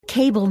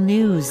Cable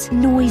news,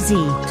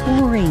 noisy,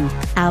 boring,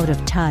 out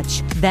of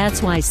touch.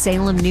 That's why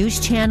Salem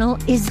News Channel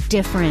is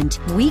different.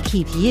 We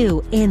keep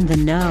you in the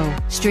know.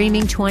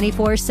 Streaming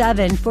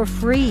 24/7 for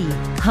free.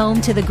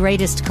 Home to the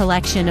greatest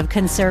collection of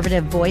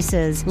conservative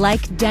voices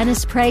like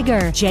Dennis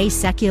Prager, Jay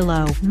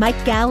Sekulow,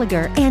 Mike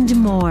Gallagher, and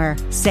more.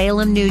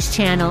 Salem News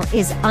Channel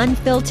is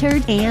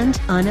unfiltered and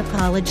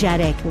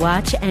unapologetic.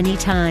 Watch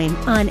anytime,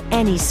 on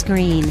any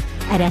screen,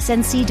 at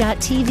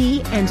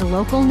snc.tv and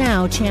Local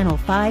Now Channel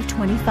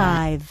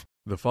 525.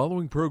 The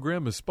following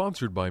program is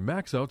sponsored by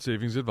Max Out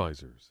Savings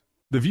Advisors.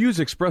 The views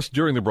expressed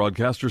during the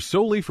broadcast are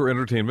solely for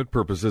entertainment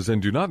purposes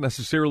and do not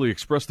necessarily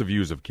express the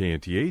views of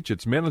KNTH,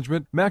 its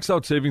management, Max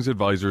Out Savings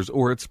Advisors,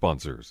 or its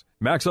sponsors.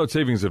 Max Out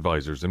Savings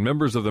Advisors and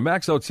members of the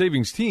Max Out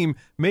Savings team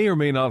may or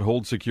may not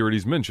hold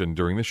securities mentioned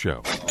during the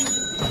show.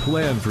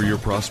 Plan for your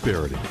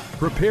prosperity.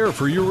 Prepare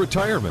for your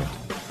retirement.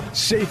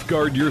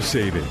 Safeguard your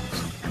savings.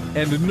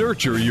 And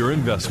nurture your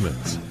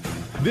investments.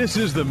 This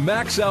is the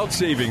Max Out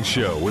Savings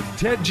Show with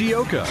Ted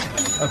Gioka,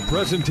 a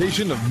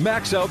presentation of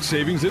Max Out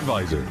Savings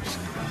Advisors.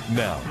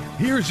 Now,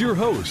 here's your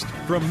host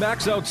from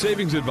Max Out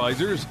Savings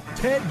Advisors,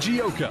 Ted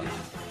Gioka.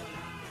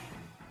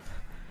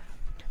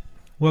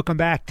 Welcome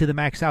back to the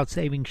Max Out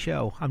Savings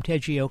Show. I'm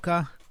Ted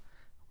Gioka,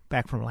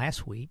 back from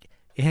last week,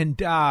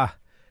 and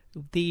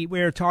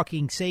we're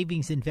talking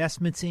savings,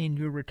 investments in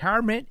your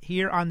retirement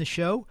here on the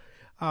show.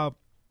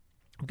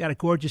 We've got a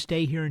gorgeous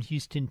day here in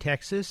Houston,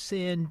 Texas,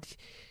 and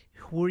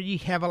we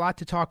have a lot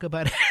to talk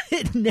about.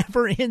 It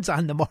never ends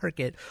on the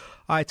market.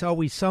 It's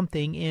always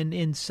something,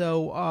 and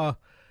so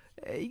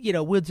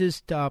we'll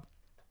just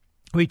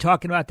we're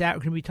talking about that. We're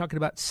going to be talking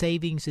about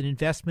savings and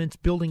investments,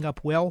 building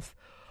up wealth,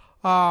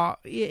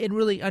 and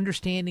really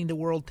understanding the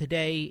world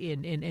today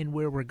and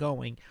where we're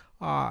going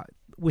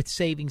with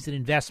savings and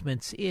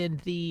investments.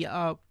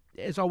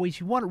 As always,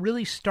 you want to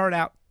really start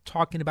out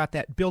talking about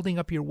that, building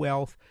up your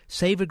wealth,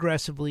 save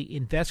aggressively,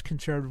 invest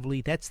conservatively.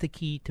 That's the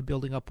key to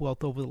building up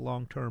wealth over the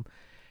long term,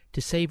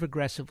 to save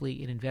aggressively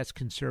and invest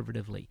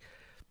conservatively.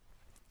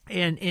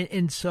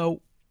 And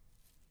so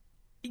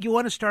you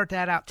want to start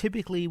that out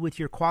typically with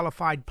your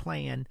qualified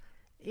plan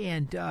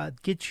and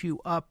get you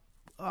up.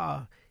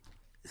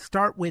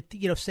 Start with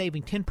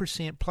saving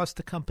 10% plus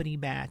the company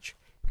match.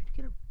 Could you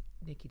get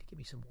Nikki to give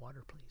me some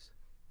water, please?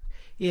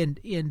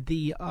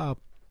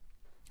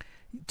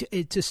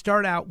 To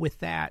start out with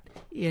that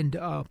and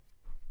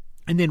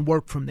then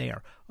work from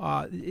there.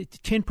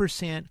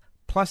 10%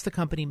 plus the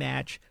company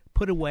match,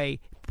 put away,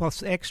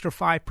 plus extra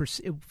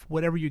 5%,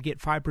 whatever you get,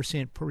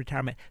 5% for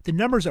retirement. The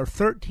numbers are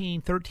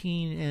 13,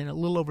 and a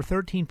little over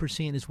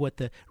 13% is what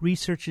the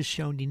research has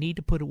shown you need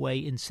to put away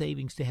in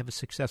savings to have a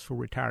successful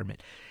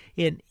retirement.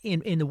 In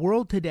the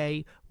world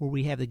today, where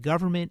we have the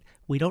government,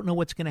 we don't know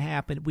what's going to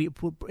happen. We've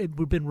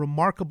been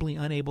remarkably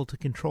unable to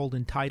control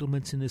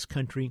entitlements in this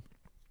country.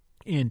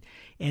 And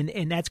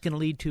that's going to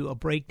lead to a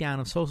breakdown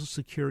of Social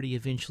Security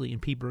eventually,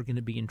 and people are going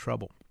to be in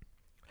trouble.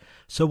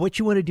 So what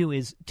you want to do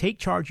is take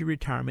charge of your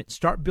retirement,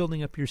 start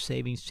building up your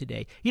savings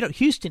today.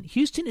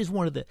 Houston is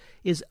one of the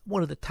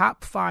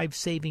top 5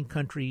 saving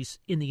countries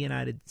in the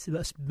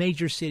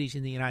major cities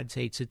in the United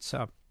States. It's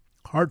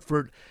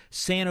Hartford,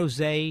 San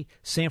Jose,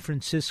 San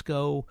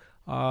Francisco,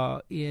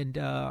 and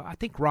I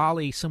think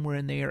Raleigh somewhere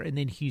in there, and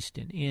then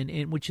Houston,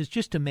 and which is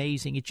just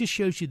amazing. It just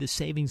shows you the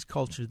savings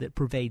culture that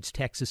pervades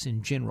Texas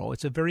in general.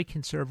 It's a very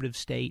conservative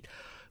state.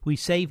 We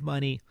save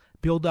money,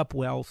 build up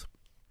wealth,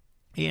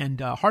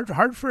 and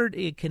Hartford,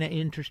 it kind of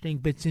interesting,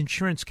 but it's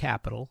insurance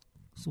capital,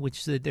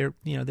 which they're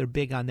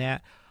big on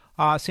that.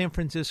 San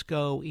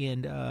Francisco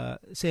and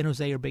San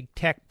Jose are big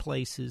tech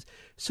places.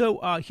 So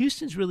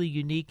Houston's really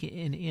unique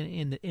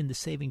in the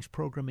savings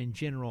program in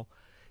general,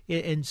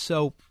 and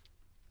so.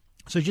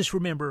 So just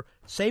remember,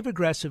 save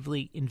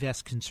aggressively,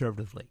 invest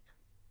conservatively.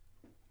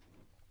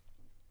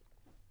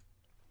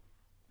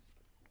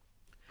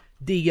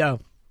 We're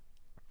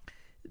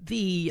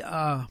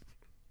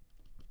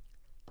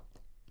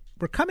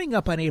coming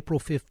up on April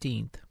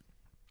 15th,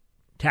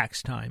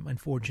 tax time,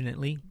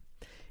 unfortunately,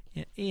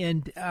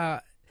 and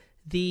a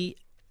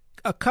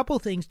couple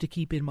things to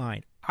keep in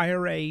mind.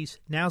 IRAs,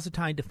 now's the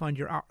time to fund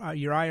your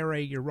IRA,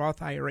 your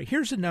Roth IRA.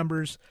 Here's the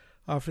numbers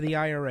for the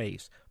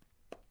IRAs.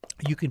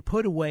 You can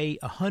put away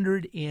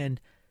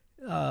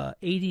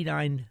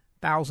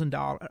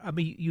 $189,000. I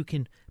mean, you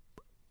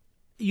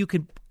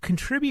can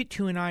contribute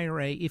to an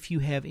IRA if you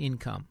have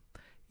income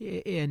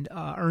and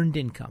earned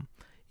income,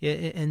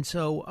 and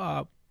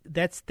so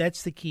that's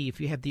the key.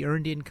 If you have the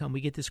earned income,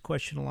 we get this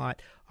question a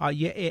lot.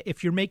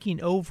 If you're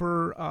making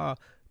over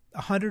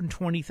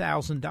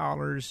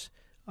 $120,000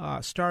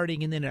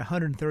 starting, and then at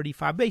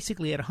 135,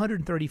 basically at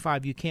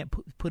 135, you can't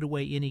put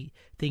away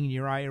anything in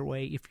your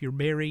IRA. If you're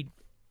married,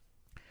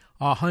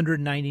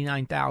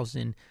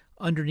 $199,000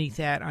 underneath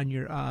that on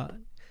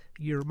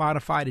your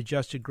modified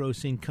adjusted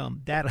gross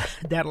income.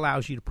 That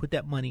allows you to put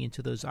that money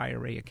into those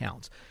IRA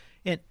accounts.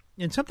 And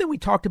something we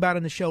talked about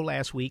in the show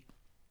last week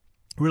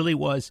really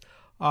was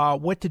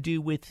what to do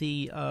with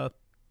the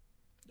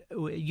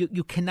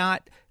you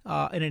cannot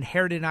an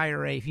inherited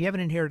IRA. If you have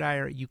an inherited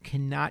IRA, you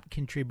cannot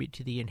contribute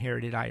to the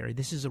inherited IRA.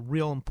 This is a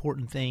real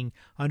important thing.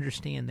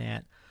 Understand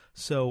that.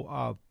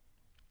 So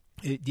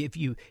if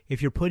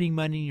you're putting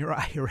money in your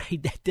IRA,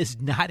 that does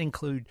not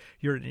include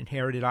your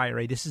inherited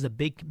IRA. This is a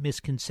big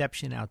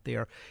misconception out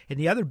there. And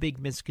the other big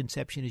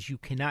misconception is you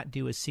cannot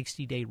do a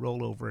 60-day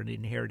rollover in an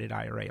inherited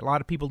IRA. A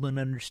lot of people don't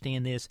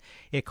understand this.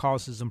 It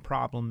causes them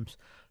problems.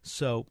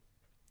 So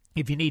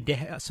if you need to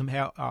have some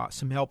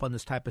help on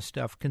this type of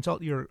stuff,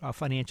 consult your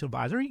financial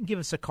advisor. You can give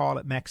us a call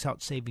at Max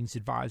Out Savings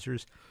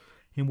Advisors,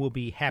 and we'll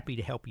be happy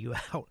to help you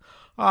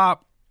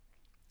out.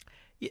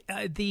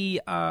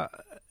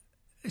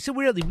 So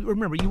really,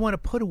 remember, you want to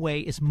put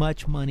away as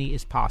much money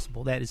as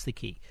possible. That is the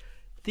key.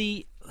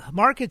 The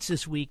markets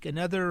this week,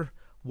 another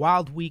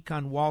wild week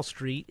on Wall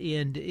Street,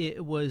 and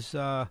it was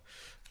up,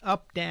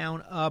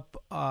 down, up.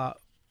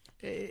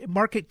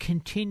 Market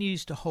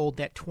continues to hold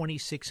that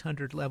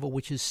 2,600 level,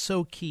 which is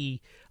so key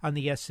on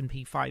the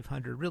S&P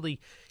 500. Really,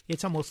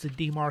 it's almost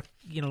a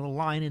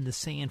line in the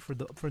sand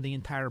for the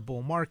entire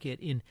bull market.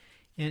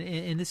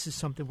 And this is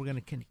something we're going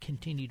to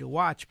continue to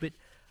watch. But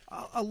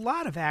a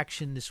lot of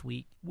action this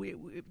week.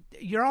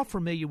 You're all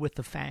familiar with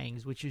the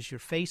FANGs, which is your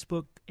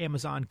Facebook,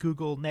 Amazon,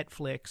 Google,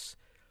 Netflix,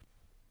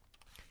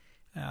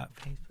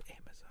 Facebook,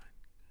 Amazon,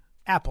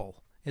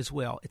 Apple as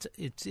well.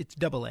 It's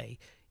AA,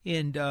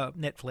 and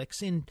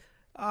Netflix, and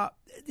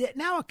that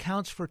now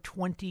accounts for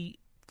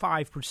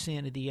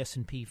 25% of the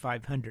S&P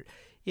 500.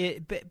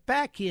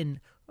 Back in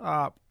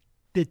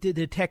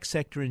the tech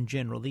sector in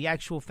general, the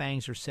actual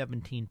FANGs are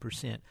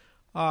 17%.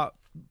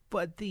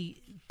 But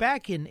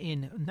back in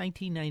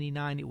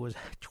 1999, it was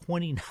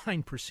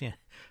 29%.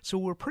 So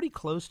we're pretty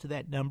close to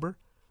that number.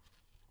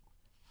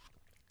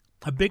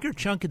 A bigger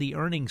chunk of the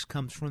earnings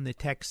comes from the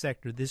tech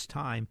sector this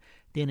time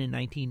than in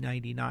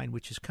 1999,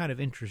 which is kind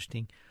of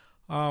interesting.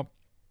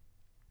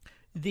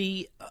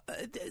 The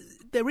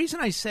reason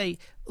I say,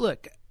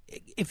 look,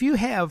 if you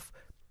have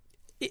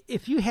the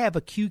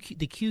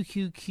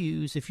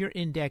QQQs, if you're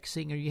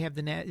indexing, or you have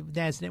the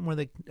NASDAQ, one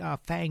of the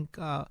FANG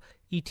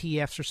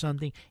ETFs or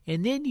something,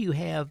 and then you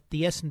have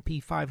the S&P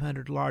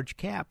 500 large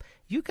cap,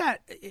 you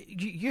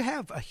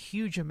have a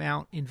huge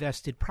amount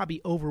invested,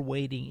 probably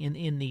overweighting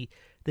in the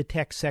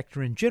tech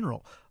sector in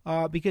general,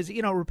 because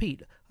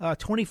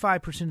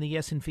 25% of the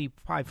S&P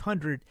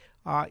 500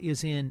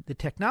 is in the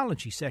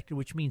technology sector,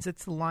 which means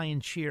that's the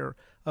lion's share,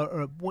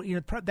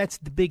 that's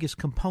the biggest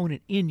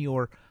component in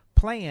your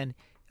plan.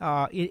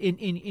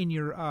 In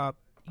your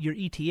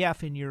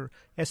ETF, in your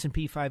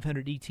S&P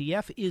 500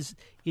 ETF is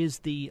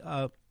the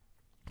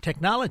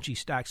technology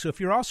stock. So if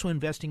you're also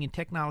investing in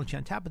technology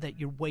on top of that,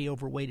 you're way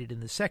overweighted in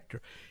the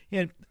sector.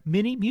 And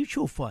many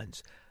mutual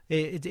funds,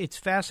 it's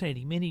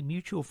fascinating. Many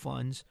mutual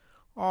funds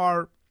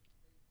are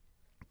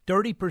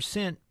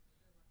 30%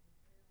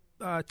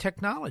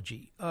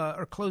 technology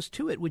or close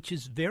to it, which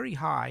is very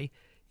high.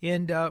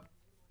 And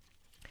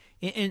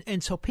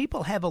so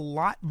people have a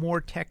lot more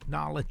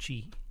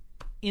technology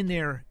in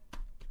their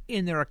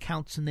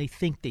accounts than they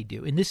think they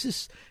do, and this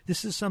is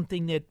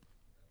something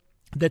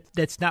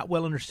that's not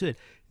well understood.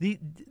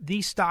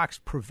 These stocks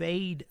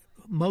pervade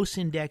most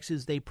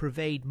indexes. They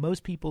pervade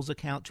most people's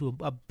account to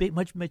a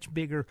much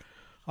bigger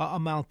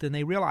amount than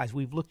they realize.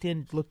 We've looked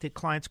at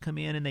clients come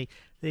in and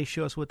they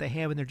show us what they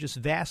have, and they're just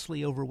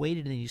vastly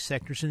overweighted in these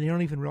sectors, and they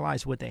don't even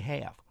realize what they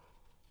have.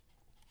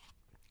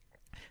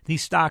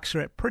 These stocks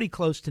are at pretty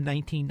close to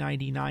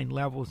 1999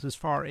 levels as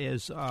far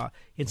as,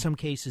 in some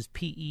cases,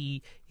 PE,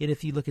 and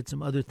if you look at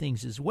some other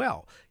things as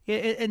well.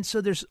 And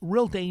so there's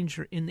real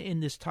danger in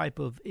this type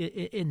of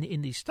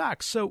in these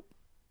stocks. So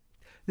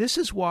this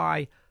is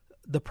why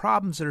the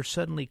problems that are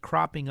suddenly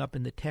cropping up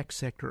in the tech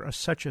sector are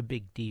such a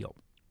big deal.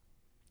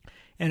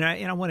 And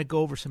I want to go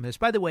over some of this.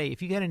 By the way,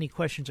 if you got any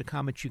questions or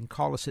comments, you can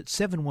call us at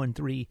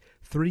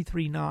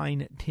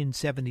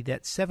 713-339-1070.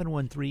 That's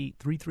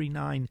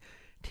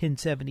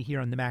 713-339-1070 here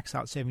on the Max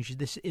Out Savings Show.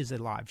 This is a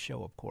live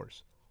show, of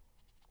course.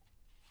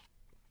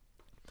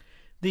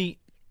 So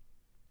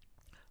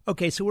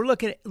we're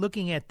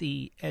looking at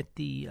the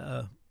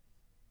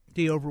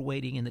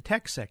overweighting in the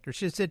tech sector.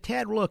 She said,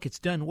 Tad, look, it's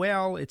done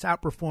well. It's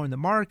outperformed the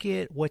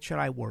market. What should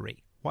I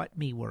worry? What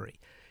me worry?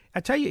 I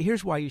tell you,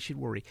 here's why you should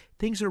worry.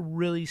 Things are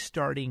really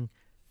starting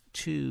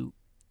to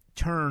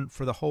turn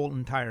for the whole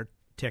entire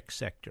tech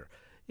sector.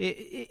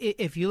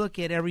 If you look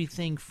at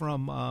everything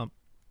from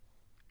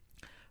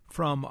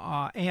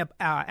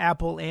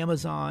Apple,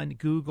 Amazon,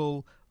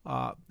 Google,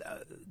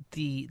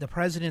 the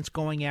president's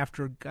going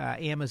after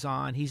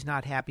Amazon. He's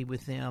not happy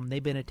with them.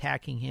 They've been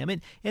attacking him,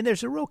 and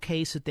there's a real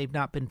case that they've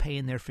not been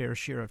paying their fair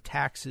share of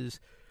taxes,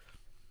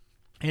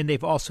 and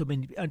they've also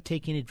been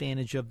taking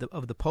advantage of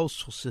the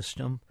postal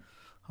system.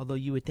 Although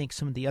you would think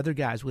some of the other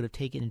guys would have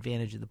taken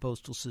advantage of the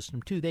postal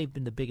system too. They've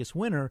been the biggest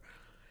winner,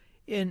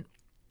 and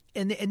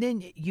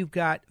then you've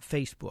got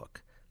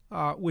Facebook.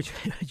 Which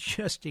is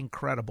just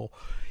incredible.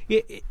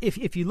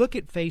 If you look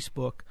at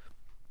Facebook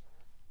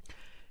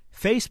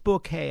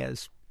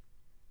has,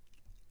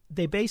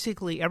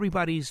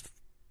 everybody's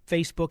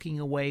Facebooking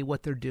away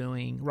what they're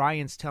doing.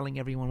 Ryan's telling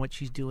everyone what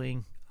she's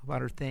doing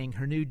about her thing,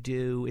 her new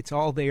do. It's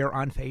all there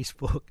on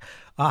Facebook,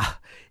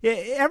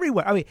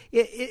 everywhere. I mean,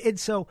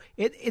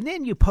 and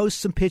then you post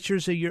some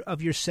pictures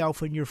of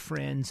yourself and your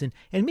friends, and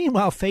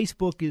meanwhile,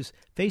 Facebook is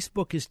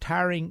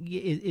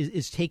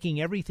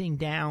taking everything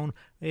down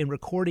and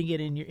recording it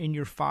in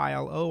your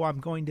file. Oh, I'm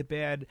going to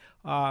bed.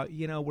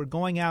 We're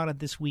going out at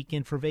this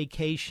weekend for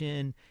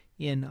vacation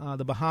in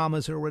the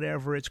Bahamas or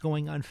whatever. It's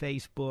going on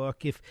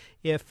Facebook.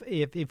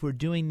 If we're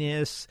doing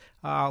this,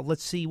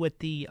 let's see what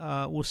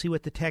we'll see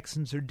what the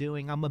Texans are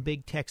doing. I'm a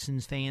big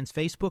Texans fan.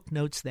 Facebook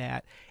notes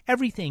that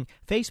everything.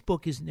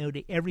 Facebook is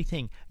noting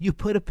everything. You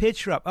put a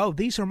picture up. Oh,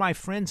 these are my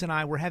friends and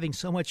I. We're having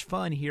so much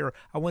fun here.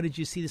 I wanted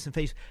you to see this in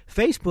Facebook.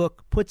 Facebook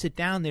puts it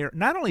down there.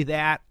 Not only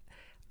that,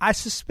 I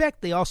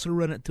suspect they also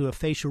run it through a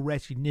facial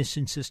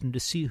recognition system to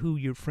see who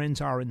your friends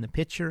are in the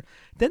picture.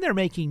 Then they're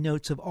making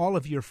notes of all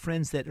of your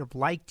friends that have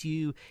liked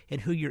you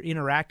and who you're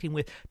interacting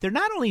with. They're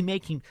not only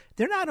making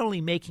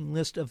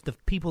list of the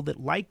people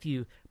that liked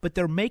you, but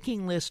they're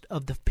making list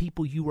of the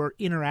people you are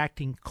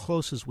interacting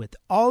closest with.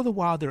 All the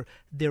while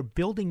they're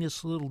building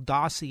this little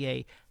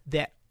dossier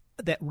that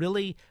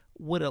really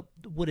would have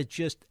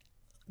just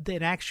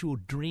an actual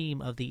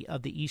dream of the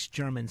East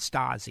German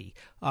Stasi.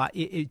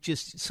 It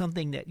just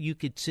something that you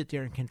could sit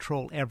there and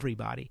control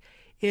everybody.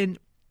 And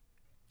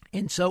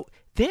so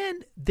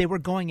then they were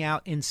going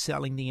out and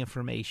selling the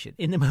information.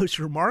 And the most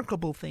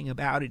remarkable thing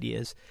about it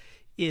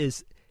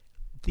is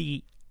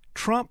the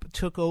Trump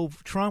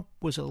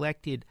was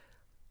elected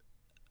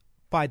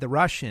by the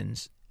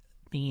Russians.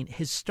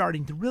 Is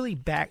starting to really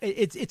back.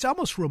 It's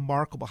almost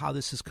remarkable how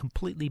this is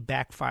completely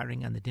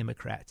backfiring on the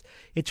Democrats.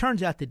 It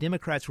turns out the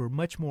Democrats were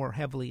much more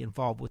heavily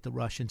involved with the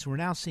Russians. We're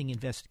now seeing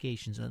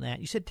investigations on that.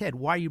 You said, Ted,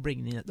 why are you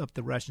bringing up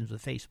the Russians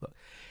with Facebook?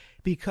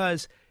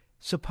 Because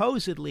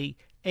supposedly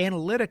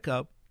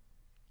Analytica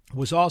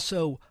was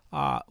also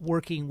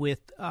working with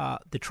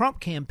the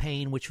Trump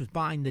campaign, which was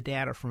buying the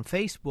data from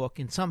Facebook,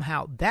 and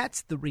somehow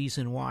that's the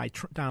reason why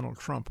Donald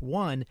Trump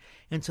won.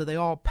 And so they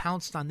all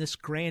pounced on this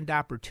grand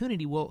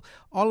opportunity. Well,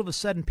 all of a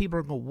sudden people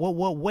are going,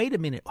 whoa, wait a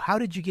minute. How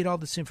did you get all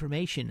this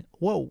information?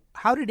 Whoa,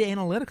 how did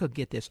Analytica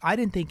get this? I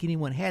didn't think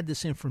anyone had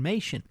this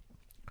information.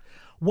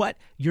 What?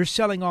 You're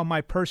selling all my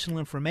personal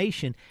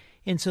information.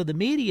 And so the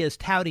media is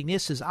touting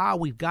this as,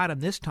 we've got them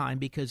this time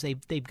because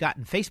they've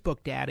gotten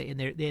Facebook data and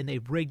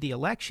they've rigged the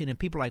election. And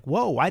people are like,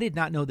 whoa, I did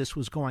not know this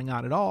was going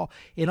on at all.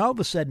 And all of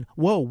a sudden,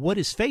 whoa, what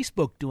is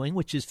Facebook doing?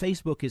 Which is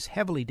Facebook is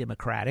heavily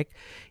Democratic,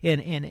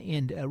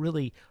 and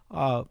really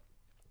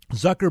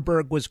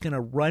Zuckerberg was going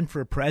to run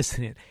for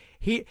president.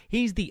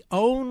 He's the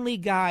only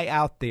guy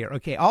out there.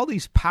 Okay, all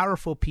these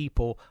powerful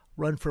people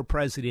run for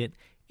president,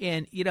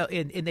 and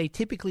and they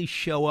typically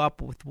show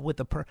up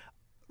with a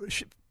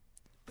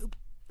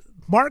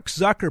Mark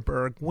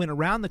Zuckerberg went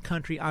around the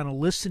country on a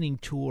listening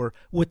tour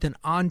with an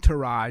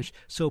entourage,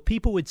 so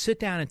people would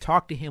sit down and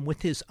talk to him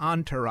with his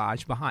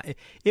entourage behind.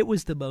 It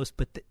was the most,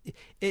 but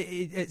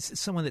it's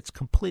someone that's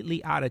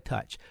completely out of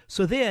touch.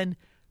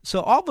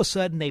 So all of a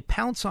sudden they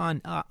pounce on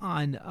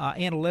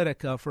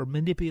Analytica for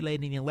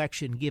manipulating the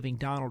election, giving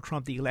Donald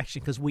Trump the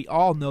election, because we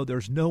all know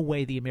there's no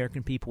way the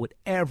American people would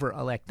ever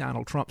elect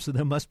Donald Trump, so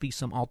there must be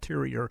some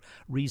ulterior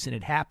reason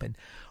it happened.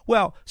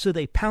 Well, so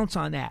they pounce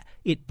on that.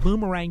 It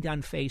boomeranged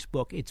on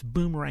Facebook. It's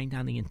boomeranged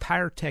on the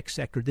entire tech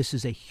sector. This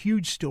is a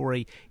huge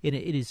story, and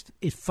it's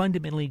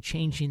fundamentally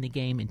changing the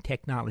game in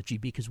technology,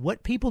 because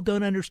what people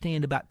don't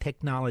understand about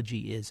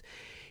technology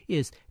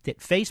is that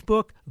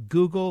Facebook,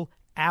 Google,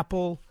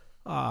 Apple,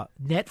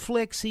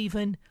 Netflix,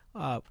 even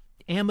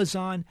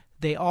Amazon,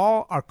 they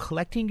all are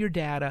collecting your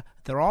data.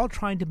 They're all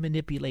trying to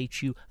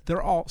manipulate you.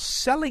 They're all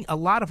selling. A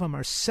lot of them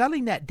are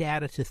selling that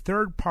data to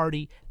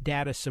third-party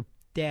data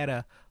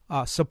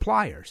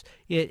suppliers.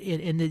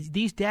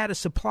 These data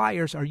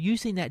suppliers are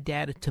using that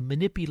data to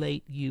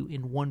manipulate you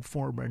in one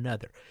form or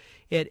another.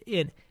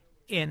 And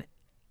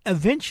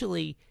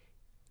eventually,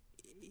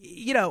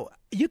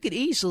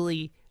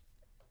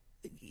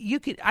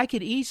 I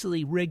could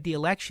easily rig the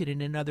election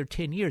in another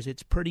 10 years.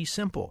 It's pretty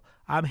simple.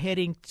 I'm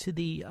heading to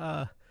the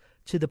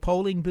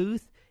polling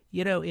booth,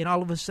 and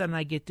all of a sudden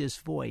I get this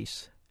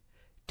voice.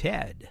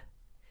 Ted,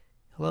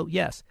 hello,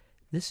 yes,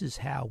 this is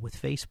Hal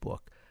with Facebook.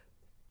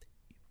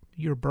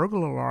 Your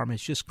burglar alarm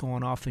has just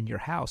gone off in your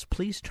house.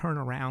 Please turn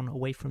around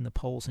away from the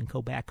polls and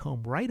go back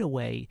home right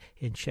away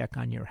and check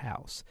on your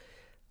house.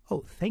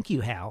 Oh, thank you,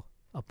 Hal.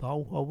 I'm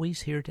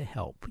always here to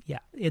help. Yeah,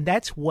 and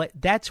that's what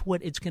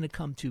it's going to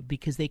come to,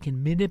 because they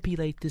can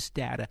manipulate this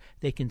data.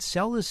 They can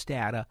sell this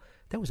data.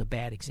 That was a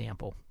bad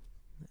example.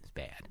 It's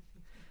bad.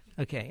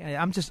 Okay,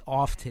 I'm just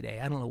off today.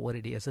 I don't know what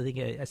it is. I think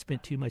I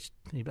spent too much,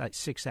 about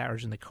 6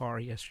 hours in the car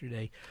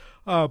yesterday.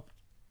 So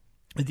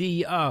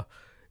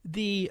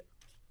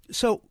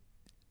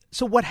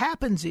what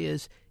happens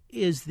is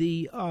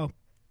they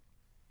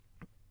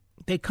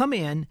come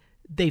in.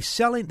 They're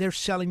selling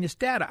this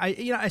data.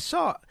 I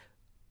saw.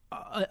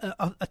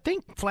 A thing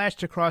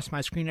flashed across my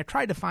screen. I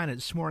tried to find it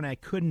this morning. I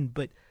couldn't,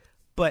 but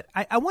But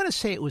I want to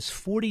say it was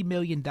 $40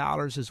 million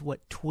is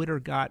what Twitter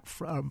got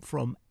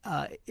from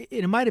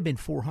it might have been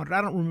 400.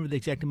 I don't remember the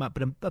exact amount,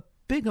 but a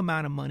big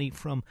amount of money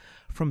from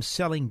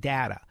selling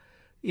data.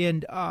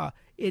 And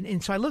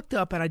so I looked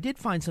up and I did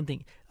find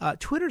something.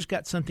 Twitter's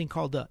got something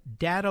called a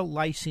data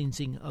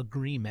licensing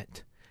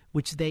agreement,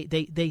 which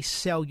they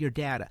sell your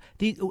data.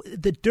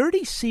 The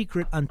dirty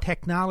secret on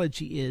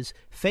technology is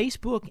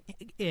Facebook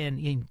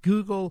and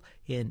Google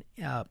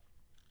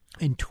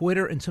and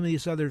Twitter and some of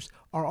these others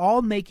are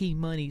all making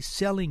money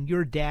selling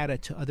your data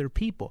to other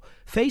people.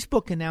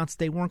 Facebook announced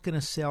they weren't going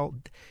to sell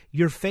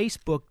your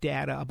Facebook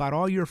data about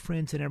all your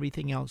friends and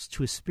everything else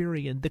to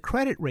Experian, the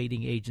credit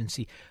rating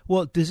agency.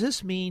 Well, does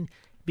this mean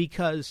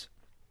because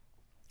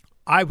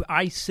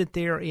I sit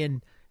there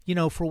and,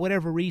 for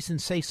whatever reason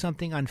say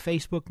something on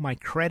Facebook, my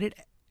credit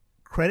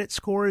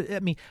score? I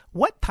mean,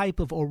 what type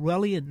of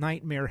Orwellian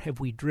nightmare have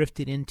we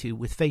drifted into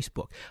with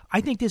Facebook?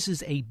 I think this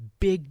is a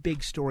big,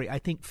 big story. I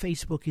think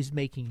Facebook is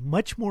making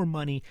much more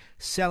money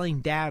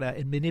selling data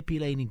and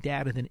manipulating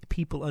data than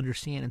people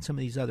understand and some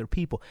of these other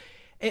people.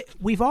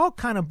 We've all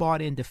kind of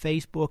bought into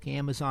Facebook,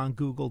 Amazon,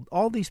 Google,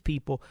 all these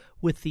people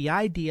with the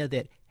idea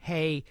that,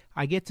 hey,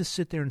 I get to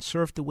sit there and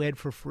surf the web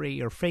for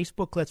free, or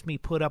Facebook lets me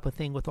put up a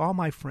thing with all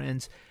my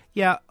friends.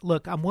 Yeah,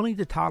 look, I'm willing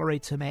to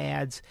tolerate some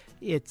ads.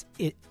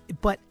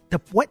 But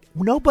what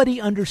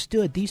nobody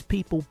understood, these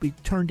people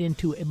turned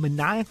into a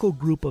maniacal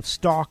group of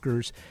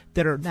stalkers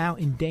that are now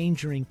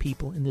endangering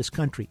people in this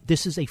country.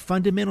 This is a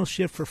fundamental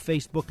shift for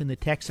Facebook in the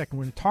tech sector.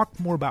 We're going to talk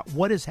more about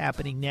what is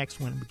happening next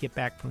when we get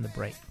back from the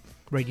break,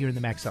 right here in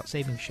the Max Out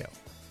Savings Show.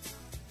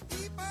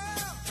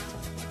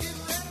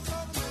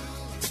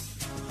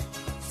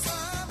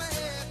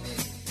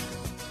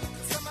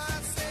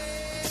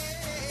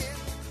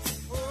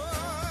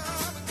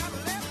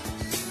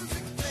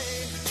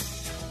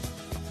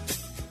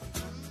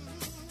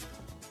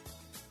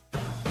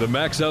 The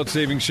Max Out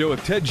Savings Show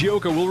with Ted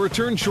Gioka will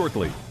return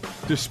shortly.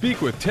 To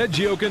speak with Ted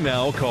Gioka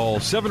now, call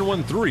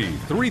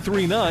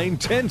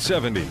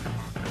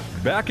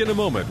 713-339-1070. Back in a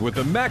moment with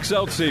the Max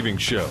Out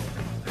Savings Show.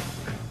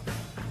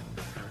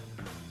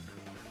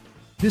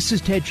 This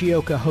is Ted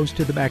Gioka, host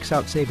of the Max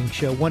Out Savings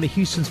Show, one of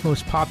Houston's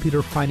most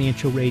popular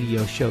financial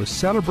radio shows,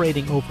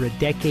 celebrating over a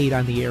decade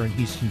on the air in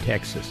Houston,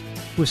 Texas.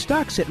 With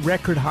stocks at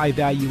record high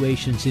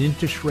valuations and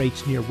interest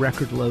rates near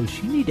record lows,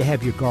 you need to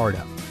have your guard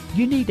up.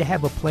 You need to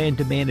have a plan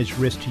to manage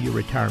risk to your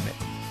retirement.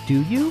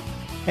 Do you?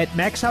 At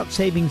Max Out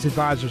Savings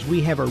Advisors,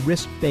 we have a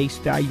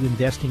risk-based value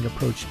investing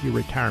approach to your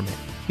retirement.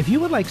 If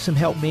you would like some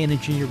help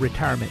managing your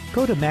retirement,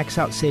 go to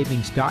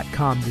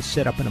maxoutsavings.com to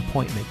set up an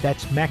appointment.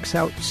 That's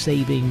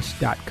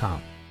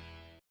maxoutsavings.com.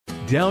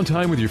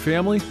 Downtime with your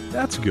family?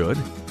 That's good.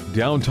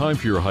 Downtime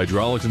for your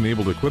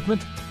hydraulics-enabled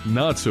equipment?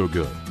 Not so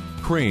good.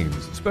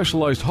 Cranes,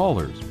 specialized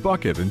haulers,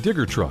 bucket, and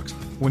digger trucks.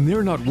 When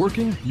they're not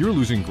working, you're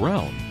losing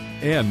ground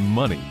and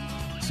money.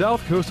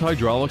 South Coast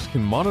Hydraulics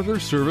can monitor,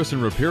 service,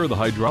 and repair the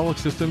hydraulic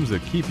systems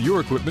that keep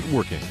your equipment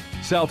working.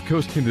 South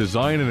Coast can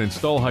design and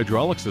install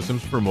hydraulic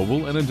systems for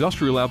mobile and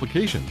industrial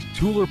applications,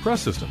 tool or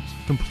press systems,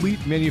 complete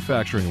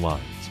manufacturing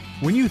lines.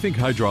 When you think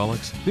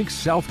hydraulics, think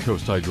South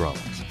Coast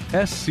Hydraulics.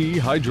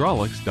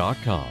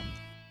 SCHydraulics.com.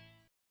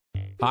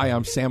 Hi,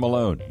 I'm Sam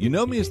Malone. You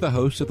know me as the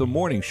host of the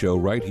morning show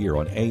right here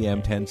on AM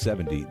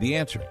 1070, The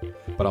Answer.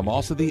 But I'm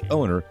also the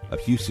owner of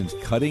Houston's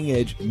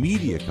cutting-edge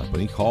media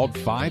company called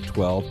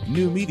 512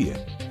 New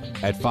Media.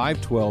 At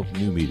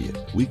 512 New Media,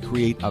 we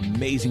create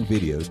amazing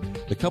videos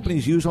the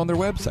companies use on their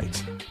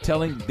websites,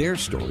 telling their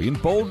story in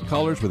bold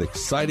colors with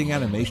exciting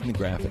animation and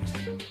graphics.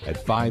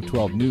 At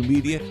 512 New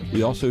Media,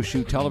 we also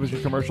shoot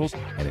television commercials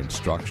and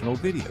instructional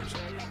videos.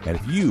 And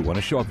if you want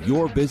to show off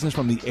your business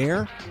from the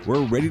air,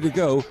 we're ready to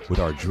go with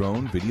our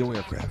drone video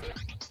aircraft.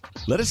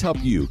 Let us help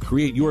you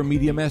create your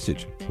media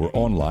message. We're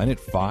online at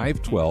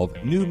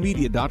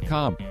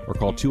 512newmedia.com or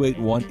call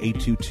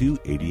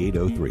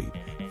 281-822-8803.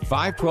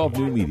 512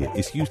 New Media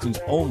is Houston's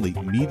only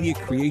media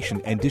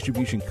creation and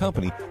distribution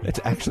company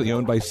that's actually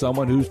owned by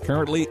someone who's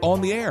currently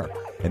on the air.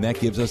 And that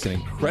gives us an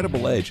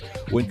incredible edge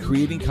when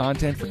creating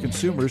content for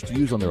consumers to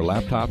use on their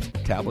laptops,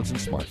 tablets, and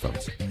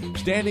smartphones.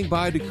 Standing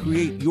by to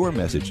create your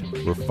message,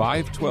 we're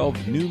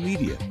 512 New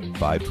Media,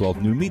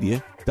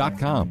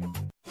 512newmedia.com.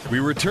 We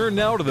return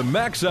now to the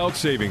Max Out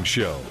Savings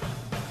Show.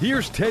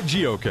 Here's Ted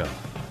Gioka.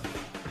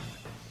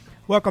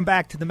 Welcome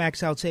back to the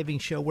Max Out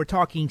Savings Show. We're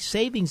talking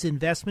savings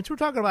investments. We're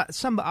talking about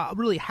some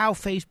really how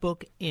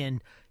Facebook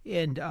and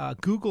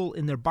Google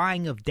in their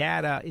buying of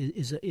data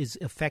is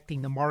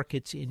affecting the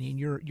markets in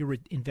your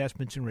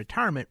investments in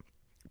retirement.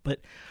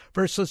 But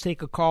first, let's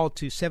take a call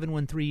to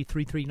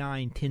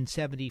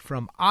 713-339-1070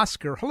 from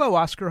Oscar. Hello,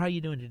 Oscar. How are you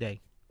doing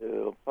today?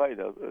 Fine.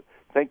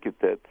 Thank you,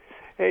 Ted.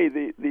 Hey,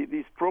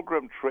 these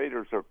program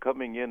traders are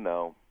coming in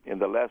now in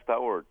the last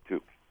hour or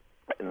two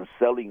and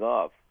selling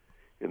off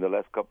in the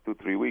last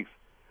 2-3 weeks.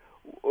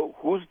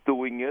 Who's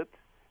doing it,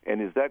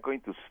 and is that going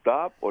to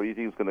stop, or do you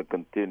think it's going to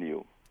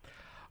continue?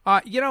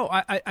 I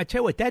tell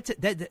you what, that's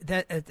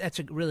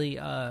a really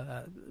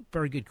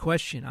very good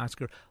question,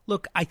 Oscar.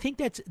 Look, I think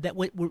that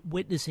what we're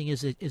witnessing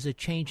is a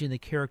change in the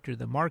character of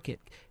the market,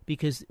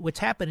 because what's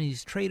happening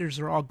is traders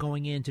are all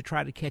going in to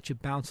try to catch a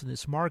bounce in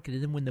this market,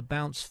 and then when the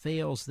bounce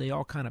fails, they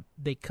all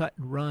they cut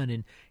and run,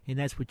 and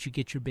that's what you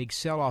get your big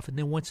sell off. And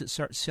then once it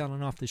starts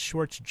selling off, the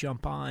shorts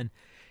jump on.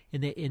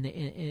 And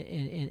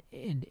the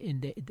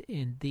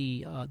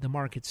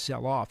markets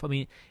sell off. I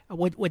mean,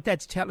 what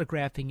that's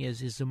telegraphing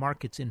is the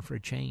market's in for a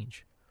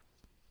change.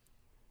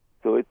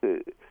 So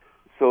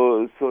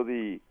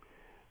the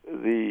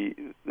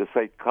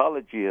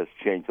psychology has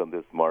changed on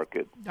this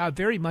market.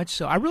 Very much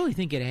so. I really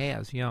think it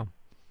has. Yeah.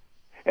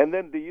 And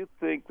then, do you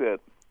think that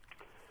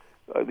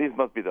these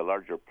must be the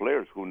larger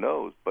players? Who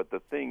knows? But the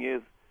thing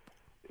is,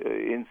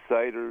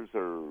 insiders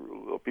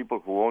or people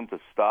who own the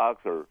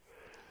stocks or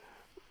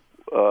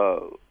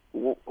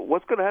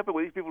what's going to happen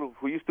with these people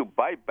who used to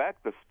buy back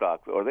the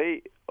stocks? Are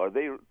they?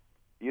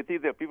 You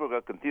think that people are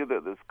going to continue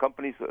these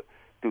companies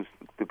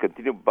to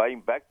continue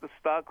buying back the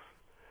stocks,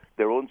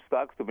 their own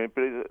stocks, to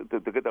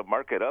get the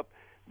market up?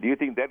 Do you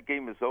think that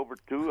game is over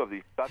too, of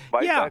these stock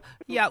buybacks?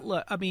 Yeah.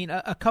 Look, I mean,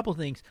 a couple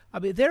things. I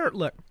mean,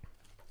 look,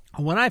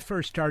 when I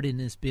first started in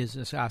this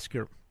business,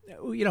 Oscar,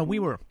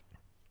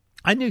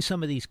 I knew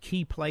some of these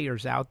key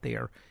players out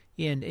there.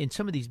 And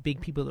some of these big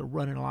people that are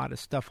running a lot of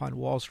stuff on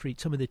Wall Street,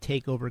 some of the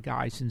takeover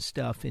guys and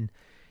stuff, and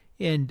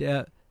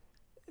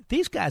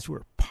these guys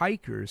were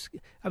pikers.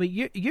 I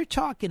mean, you're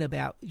talking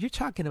about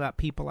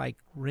people like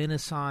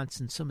Renaissance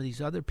and some of these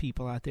other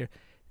people out there.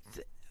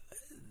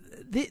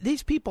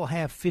 These people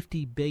have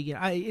 $50 billion.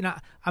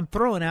 I'm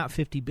throwing out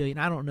 $50 billion.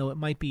 I don't know. It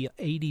might be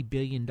 $80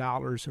 billion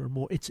or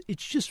more. It's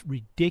just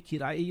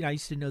ridiculous. I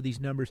used to know these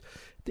numbers.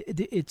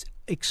 It's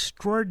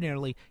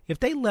extraordinarily. If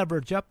they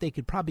leverage up, they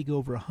could probably go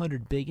over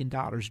 $100 billion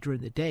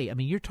during the day. I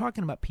mean, you're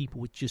talking about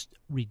people with just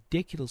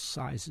ridiculous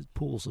sizes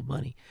pools of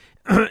money,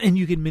 and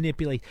you can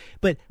manipulate.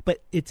 But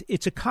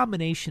it's a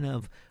combination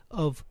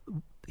of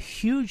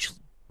huge,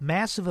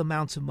 massive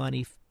amounts of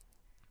money.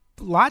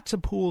 Lots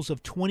of pools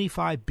of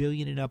 $25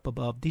 billion and up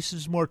above. This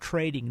is more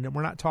trading.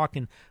 We're not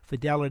talking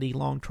Fidelity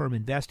long-term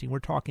investing. We're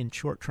talking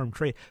short-term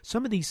trade.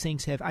 Some of these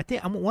things have. I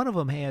think one of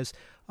them has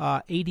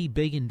 $80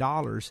 billion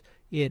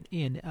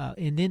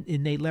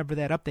and they lever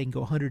that up. They can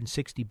go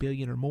 $160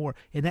 billion or more.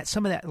 And that's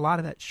a lot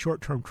of that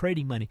short-term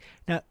trading money.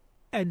 Now,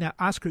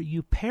 Oscar,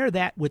 you pair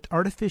that with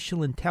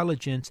artificial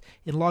intelligence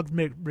and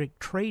logarithmic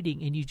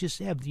trading, and you just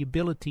have the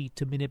ability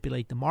to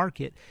manipulate the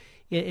market.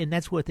 And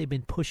that's what they've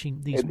been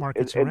pushing these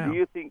markets around. Do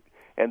you think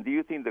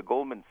the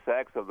Goldman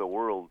Sachs of the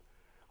world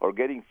are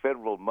getting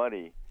federal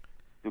money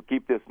to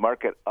keep this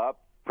market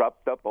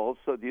propped up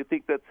also? Do you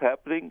think that's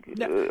happening?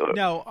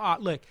 No.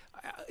 Look,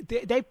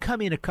 they've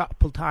come in a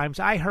couple times.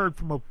 I heard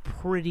from a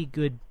pretty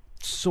good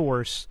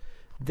source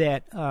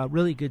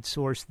really good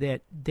source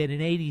that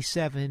in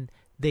 '87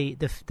 the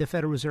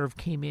Federal Reserve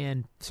came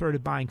in,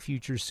 started buying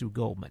futures through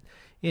Goldman.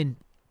 And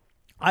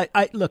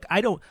I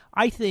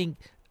think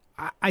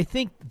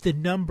the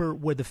number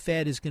where the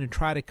Fed is going to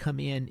try to come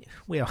in,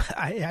 well,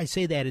 I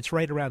say that it's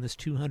right around this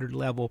 200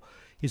 level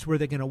is where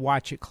they're going to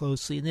watch it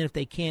closely. And then if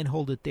they can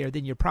hold it there,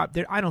 then you're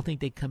I don't think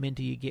they come in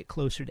until you get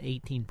closer to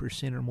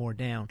 18% or more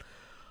down.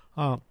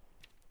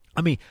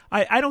 I mean,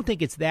 I don't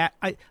think it's that.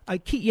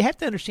 You have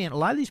to understand, a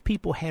lot of these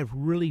people have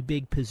really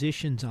big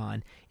positions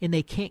on, and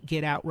they can't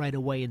get out right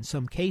away in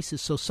some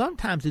cases. So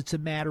sometimes it's a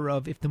matter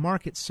of, if the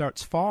market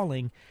starts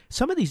falling,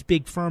 some of these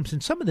big firms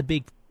and some of the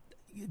big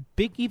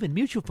even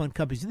mutual fund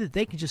companies,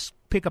 they can just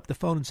pick up the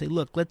phone and say,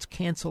 look, let's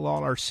cancel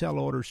all our sell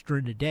orders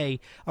during the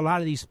day. A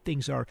lot of these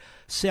things are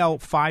sell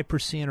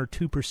 5% or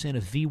 2%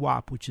 of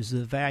VWAP, which is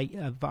the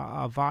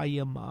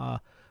volume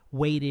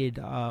weighted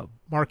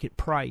market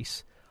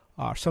price.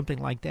 Something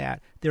like that.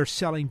 They're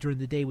selling during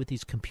the day with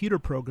these computer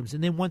programs,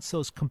 and then once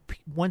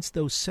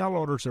those sell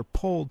orders are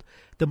pulled,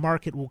 the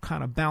market will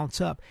kind of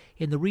bounce up.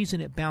 And the reason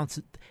it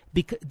bounces,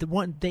 because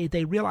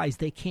they realize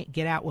they can't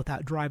get out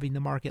without driving the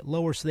market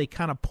lower, so they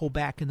kind of pull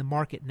back, and the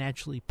market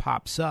naturally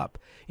pops up,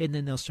 and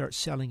then they'll start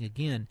selling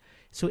again.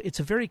 So it's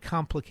a very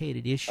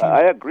complicated issue.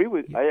 I agree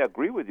with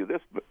you.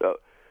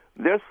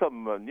 There's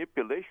some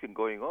manipulation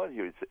going on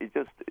here.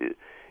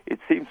 It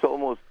seems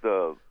almost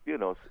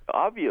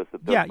obvious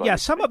that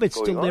some of it's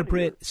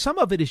deliberate. Some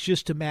of it is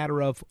just a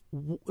matter of,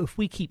 if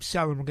we keep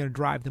selling, we're going to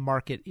drive the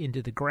market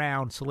into the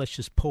ground. So let's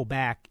just pull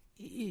back.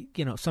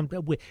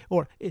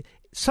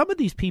 Some of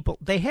these people,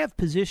 they have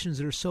positions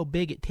that are so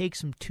big it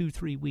takes them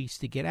 2-3 weeks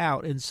to get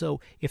out. And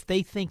so if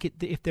they think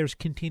if there's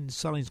continued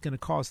selling is going to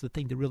cause the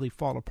thing to really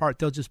fall apart,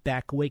 they'll just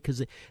back away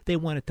because they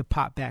want it to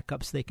pop back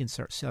up so they can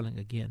start selling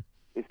again.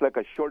 It's like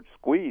a short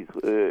squeeze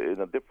in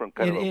a different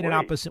kind of way. In an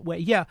opposite way,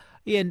 yeah.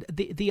 And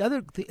the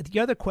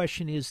other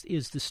question is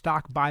the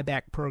stock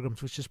buyback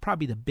programs, which is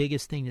probably the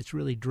biggest thing that's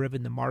really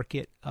driven the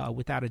market,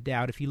 without a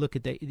doubt. If you look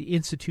at the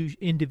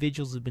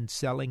individuals have been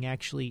selling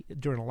actually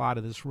during a lot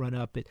of this run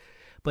up,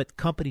 but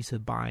companies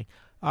have buying.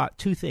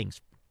 Two things.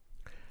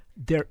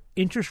 their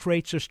interest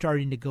rates are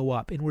starting to go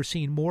up, and we're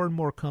seeing more and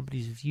more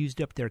companies have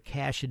used up their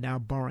cash and now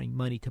borrowing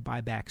money to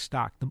buy back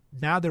stock.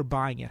 Now they're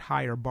buying at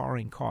higher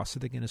borrowing costs, so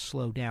they're going to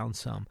slow down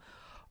some.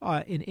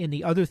 And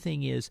the other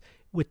thing is,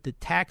 with the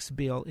tax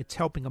bill, it's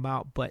helping them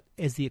out, but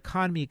as the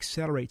economy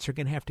accelerates, they're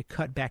going to have to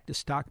cut back the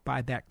stock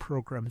buyback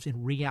programs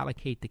and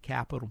reallocate the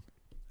capital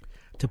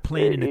to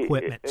plant and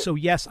equipment. So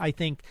yes, I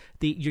think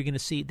you're going to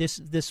see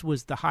this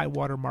was the high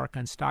water mark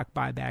on stock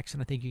buybacks,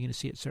 and I think you're going to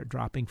see it start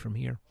dropping from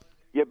here.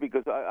 Yeah,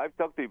 because I've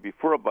talked to you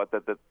before about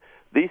that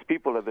these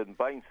people have been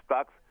buying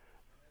stocks,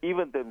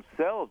 even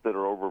themselves, that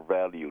are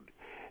overvalued.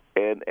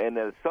 And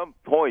at some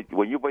point,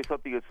 when you buy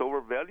something that's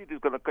overvalued,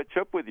 it's going to catch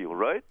up with you,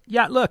 right?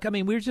 Yeah, look, I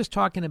mean, we were just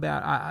talking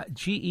about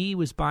GE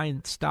was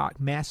buying stock,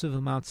 massive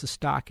amounts of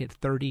stock at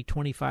 $30,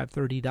 $25,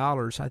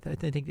 $30. I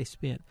think they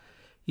spent,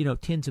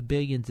 tens of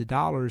billions of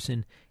dollars,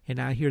 and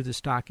I hear the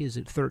stock is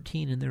at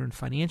 13 and they're in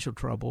financial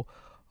trouble.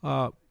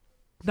 Not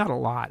a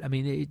lot. I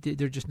mean,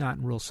 they're just not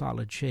in real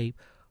solid shape.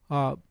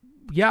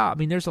 Yeah, I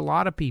mean, there's a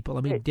lot of people.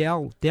 I mean,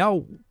 Dell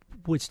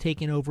was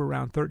taken over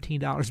around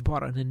 $13,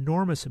 bought an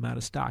enormous amount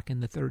of stock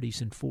in the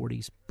 30s and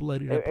 40s,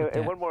 bloated up with that.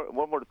 And one more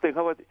thing.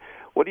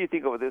 What do you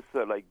think of this,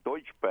 like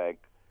Deutsche Bank,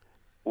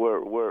 where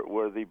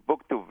the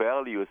book to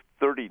value is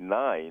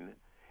 39,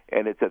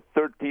 and it's at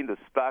 13? The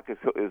stock is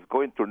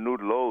going through new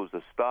lows.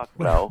 The stock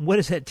now. What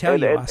does that tell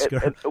you, Oscar?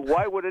 And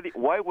why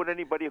would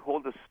anybody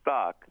hold a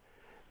stock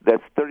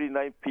that's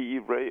 39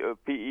 PE to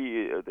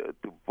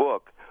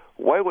book?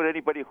 Why would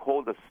anybody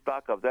hold a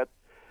stock of that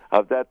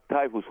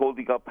type who's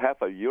holding up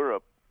half of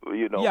Europe?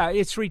 Yeah,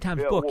 it's 3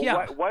 times book.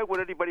 Yeah. Why would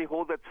anybody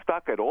hold that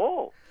stock at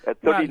all at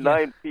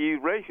 39 PE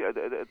ratio,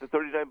 at the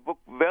 39 book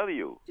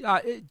value?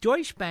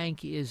 Deutsche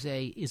Bank is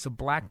a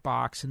black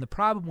box, and the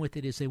problem with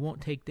it is they won't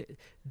take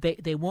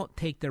they won't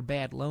take their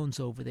bad loans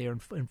over there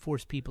and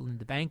force people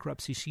into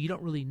bankruptcy. So you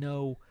don't really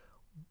know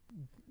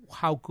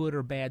how good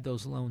or bad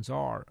those loans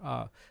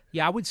are.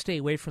 I would stay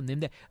away from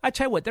them. I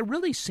tell you what, there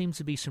really seems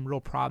to be some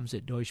real problems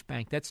at Deutsche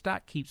Bank. That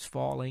stock keeps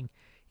falling,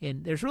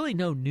 and there's really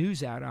no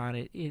news out on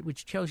it,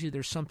 which tells you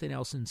there's something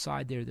else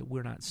inside there that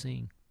we're not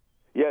seeing.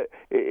 Yeah,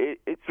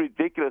 it's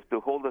ridiculous to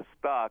hold a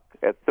stock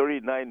at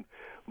 39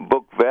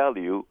 book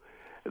value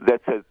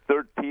that's at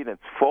 13 and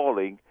it's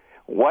falling.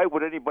 Why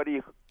would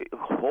anybody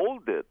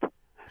hold it?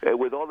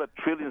 With all the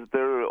trillions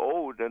they're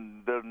owed,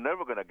 and they're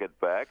never going to get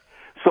back.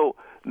 So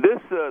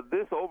this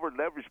over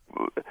leverage,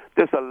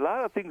 there's a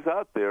lot of things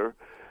out there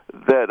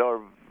that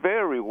are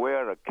very way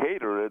out of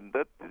cater, and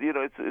that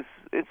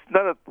it's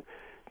not a.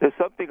 There's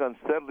something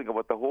unsettling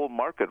about the whole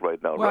market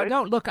right now, right?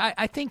 Well, no, look,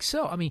 I think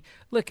so. I mean,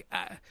 look,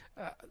 I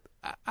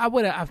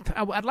want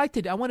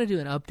to do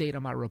an update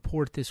on my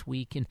report this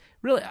week, and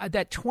really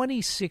that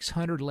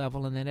 2,600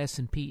 level in that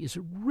S&P is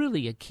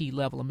really a key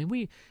level. I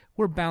mean,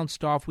 we're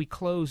bounced off. We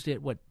closed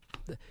at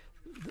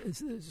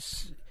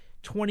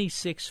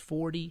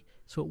 2,640,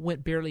 so it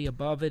went barely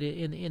above it.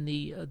 In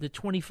the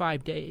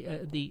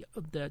 25-day, the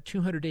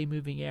 200-day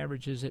moving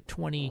average is at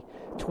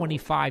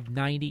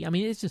 25.90. I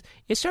mean,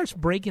 it starts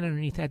breaking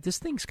underneath that. This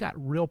thing's got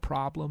real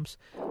problems,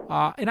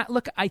 and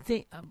I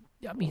think,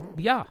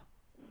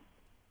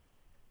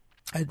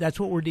 that's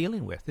what we're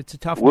dealing with. It's a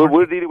tough market.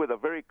 We're dealing with a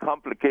very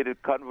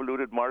complicated,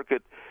 convoluted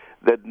market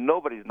that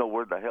nobody's know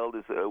where the hell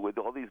this with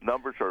all these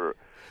numbers are.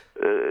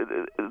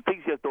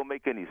 Things just don't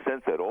make any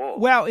sense at all.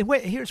 Well,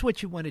 here's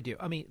what you want to do.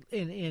 I mean,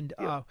 and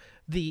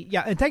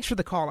thanks for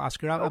the call,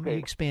 Oscar. I'm going to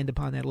expand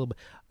upon that a little bit.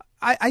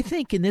 I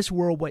think in this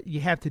world, what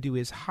you have to do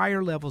is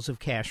higher levels of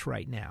cash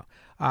right now.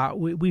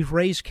 We've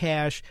raised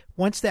cash.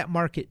 Once that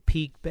market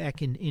peaked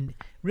back in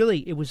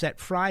really, it was that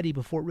Friday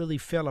before it really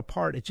fell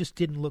apart. It just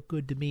didn't look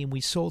good to me, and we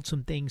sold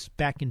some things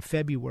back in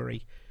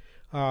February.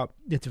 At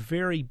the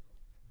very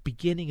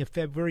beginning of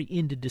February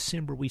into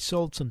December, we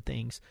sold some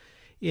things.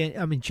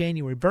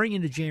 January, very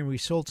into January, we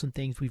sold some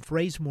things. We've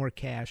raised more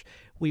cash.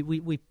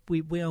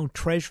 We own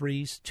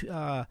treasuries,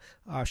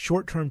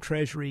 short-term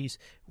treasuries.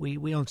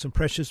 We own some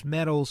precious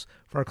metals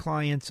for our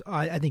clients.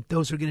 I think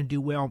those are going to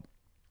do well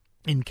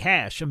in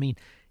cash. I mean,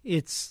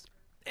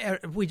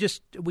 we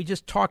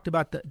just talked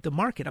about the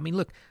market. I mean,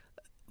 look,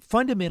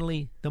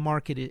 fundamentally, the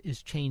market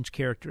is changed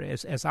character.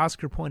 As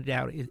Oscar pointed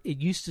out, it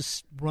used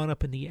to run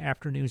up in the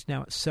afternoons.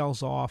 Now it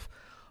sells off.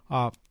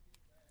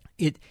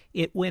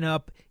 It went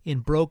up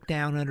and broke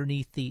down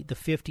underneath the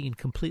 50 and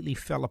completely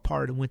fell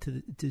apart and went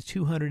to the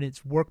 200.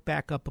 It's worked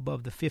back up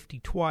above the 50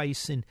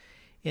 twice, and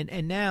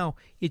now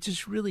it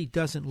just really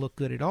doesn't look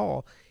good at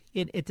all.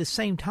 And at the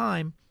same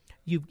time,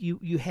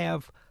 you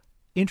have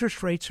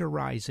interest rates are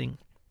rising.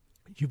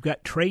 You've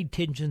got trade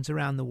tensions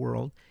around the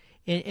world,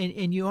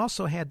 and you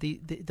also have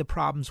the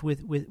problems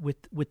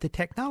with the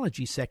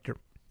technology sector.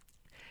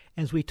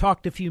 As we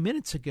talked a few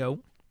minutes ago,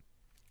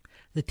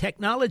 the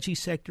technology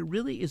sector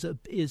really is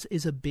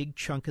a big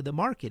chunk of the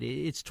market.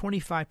 It's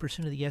 25%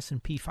 of the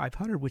S&P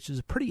 500, which is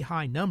a pretty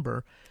high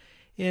number,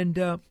 and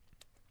they're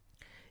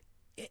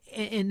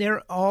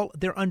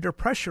under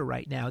pressure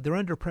right now. They're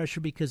under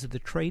pressure because of the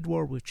trade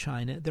war with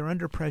China. They're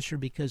under pressure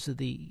because of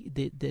the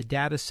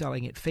data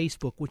selling at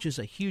Facebook, which is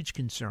a huge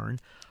concern.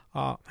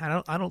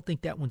 I don't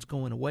think that one's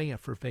going away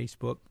for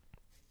Facebook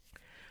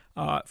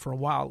for a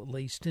while at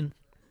least. And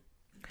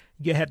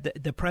you have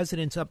the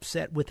president's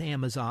upset with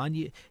Amazon.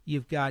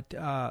 You've got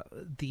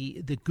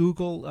the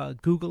Google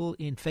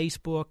and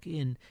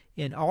Facebook,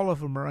 and all of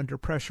them are under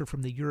pressure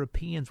from the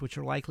Europeans, which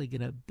are likely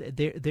going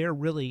to. They're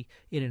really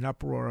in an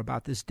uproar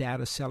about this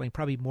data selling,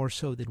 probably more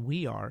so than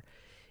we are.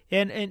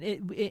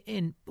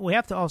 And we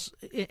have to also,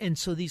 and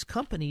so these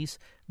companies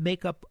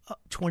make up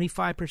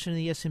 25% of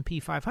the S&P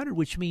 500,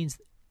 which means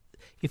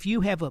if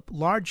you have a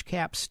large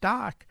cap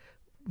stock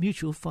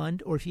mutual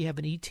fund, or if you have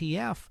an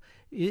ETF,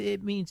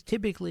 it means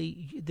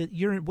typically that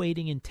your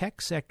weighting in tech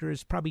sector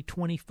is probably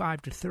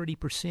 25 to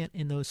 30%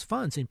 in those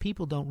funds, and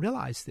people don't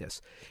realize this.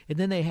 And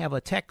then they have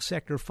a tech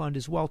sector fund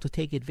as well to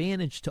take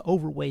advantage to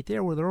overweight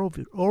there, where they're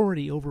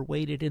already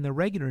overweighted in their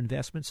regular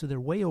investments, so they're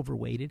way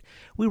overweighted.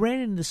 We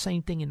ran into the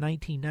same thing in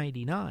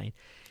 1999,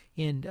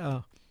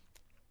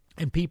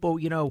 and people,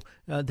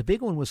 the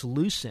big one was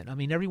Lucent. I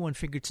mean, everyone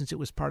figured since it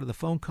was part of the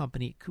phone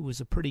company, it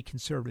was a pretty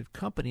conservative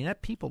company. And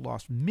that people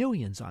lost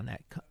millions on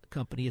that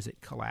company as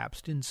it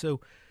collapsed. And so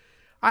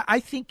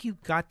I think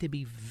you've got to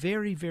be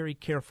very, very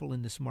careful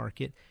in this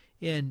market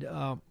and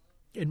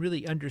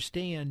really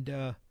understand,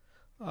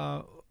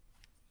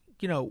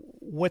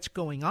 what's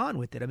going on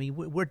with it. I mean,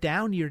 we're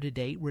down year to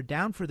date. We're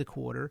down for the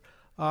quarter.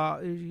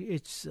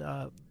 It's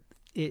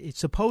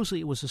supposedly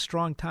it was a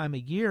strong time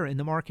of year, and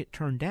the market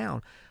turned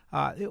down.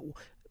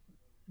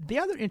 The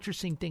other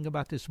interesting thing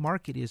about this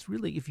market is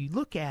really, if you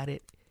look at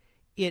it,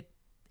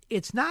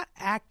 it's not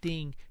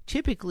acting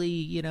typically.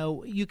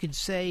 You can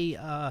say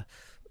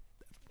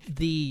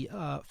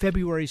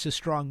February is a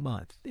strong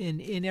month,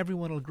 and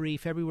everyone will agree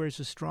February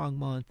is a strong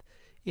month,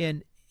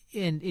 and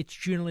it's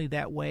generally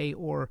that way.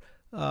 Or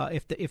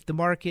if the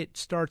market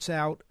starts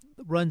out,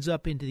 runs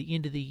up into the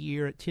end of the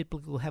year, it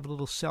typically will have a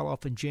little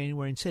sell-off in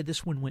January. And said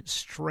this one went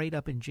straight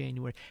up in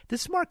January.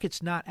 This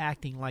market's not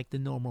acting like the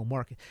normal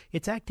market.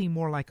 It's acting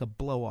more like a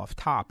blow-off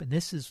top, and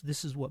this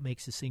is what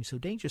makes this thing so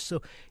dangerous.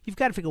 So you've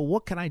got to figure,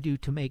 what can I do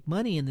to make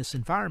money in this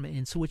environment?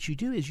 And so what you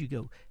do is you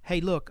go, hey,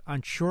 look,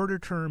 on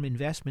shorter-term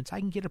investments,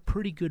 I can get a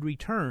pretty good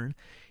return.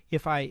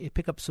 If I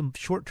pick up some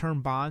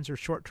short-term bonds or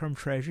short-term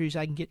treasuries,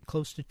 I can get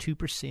close to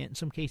 2%, in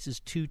some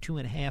cases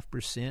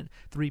 2.5%,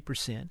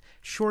 3%.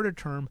 Shorter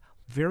term,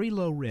 very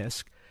low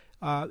risk.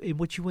 And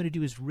what you want to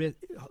do is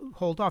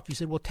hold off. You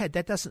said, well, Ted,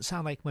 that doesn't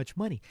sound like much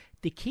money.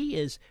 The key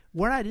is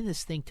we're not in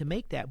this thing to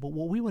make that, but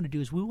what we want to do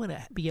is we want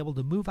to be able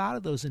to move out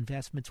of those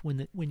investments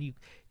when you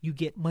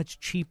get much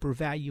cheaper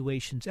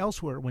valuations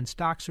elsewhere. When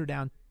stocks are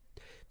down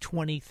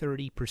 20,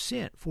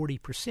 30%,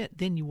 40%,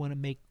 then you want to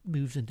make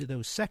moves into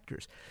those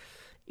sectors.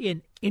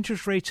 And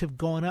interest rates have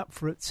gone up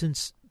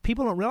since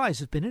people don't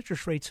realize it's been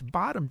interest rates have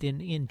bottomed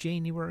in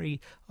July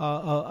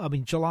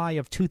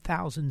of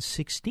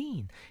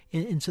 2016.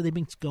 And so they've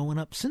been going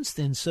up since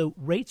then. So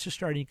rates are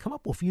starting to come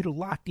up. Well, if you'd have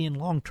locked in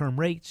long-term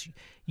rates,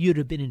 you'd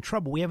have been in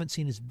trouble. We haven't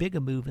seen as big a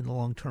move in the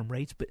long-term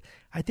rates, but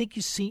I think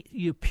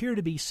you appear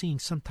to be seeing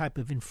some type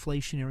of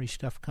inflationary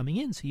stuff coming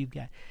in. So you've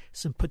got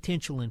some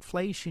potential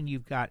inflation.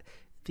 You've got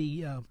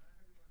the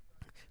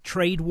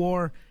trade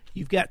war.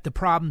 You've got the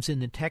problems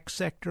in the tech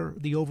sector,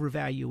 the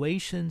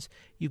overvaluations.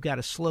 You've got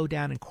a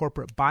slowdown in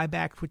corporate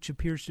buybacks, which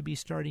appears to be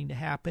starting to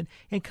happen.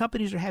 And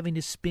companies are having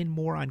to spend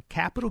more on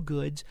capital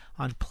goods,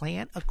 on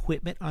plant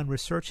equipment, on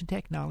research and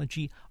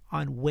technology,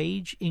 on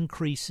wage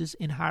increases,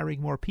 and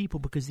hiring more people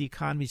because the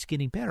economy is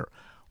getting better.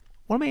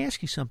 Well, let me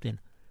ask you something.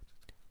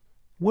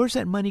 Where's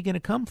that money going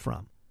to come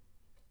from?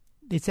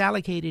 It's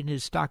allocated into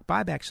stock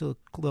buyback, so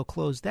they'll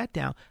close that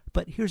down.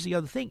 But here's the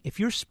other thing. If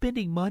you're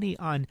spending money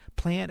on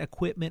plant,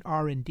 equipment,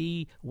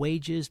 R&D,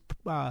 wages,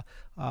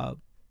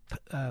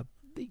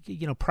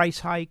 price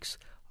hikes,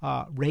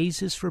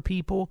 raises for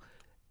people,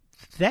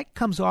 that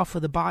comes off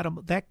of the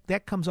bottom.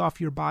 That comes off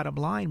your bottom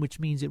line, which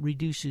means it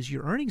reduces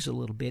your earnings a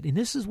little bit. And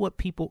this is what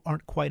people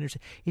aren't quite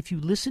understanding. If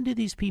you listen to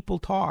these people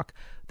talk,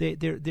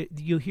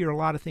 you'll hear a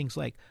lot of things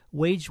like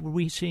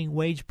we're seeing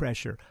wage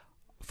pressure.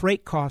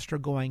 Freight costs are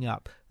going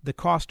up. The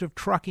cost of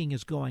trucking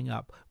is going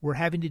up. We're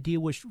having to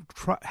deal with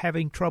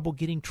having trouble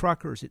getting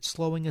truckers. It's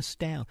slowing us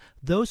down.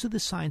 Those are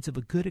the signs of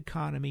a good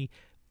economy.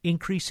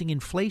 Increasing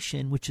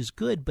inflation, which is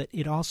good, but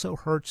it also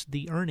hurts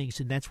the earnings,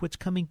 and that's what's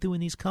coming through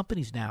in these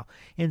companies now.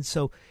 And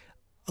so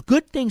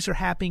good things are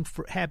happening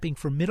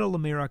for middle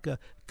America.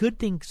 Good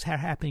things are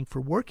happening for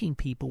working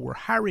people. We're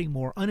hiring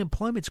more.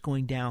 Unemployment's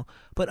going down.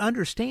 But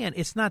understand,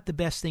 it's not the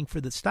best thing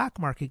for the stock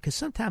market, because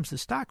sometimes the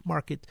stock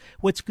market,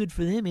 what's good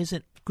for them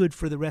isn't good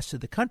for the rest of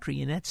the country,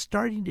 and that's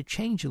starting to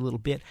change a little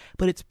bit.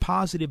 But it's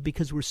positive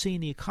because we're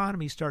seeing the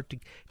economy start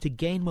to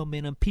gain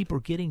momentum. People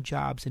are getting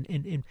jobs,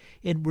 and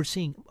we're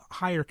seeing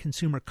higher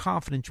consumer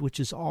confidence, which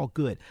is all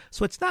good.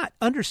 So it's not,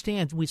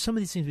 understand, with some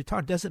of these things we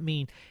talk, doesn't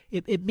mean,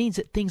 it means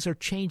that things are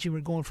changing.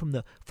 We're going from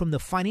the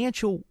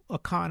financial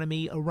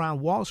economy around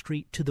Wall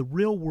Street to the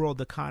real world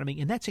economy,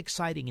 and that's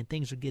exciting, and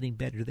things are getting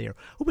better there.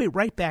 We'll be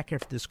right back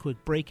after this quick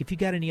break. If you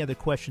got any other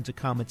questions or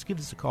comments, give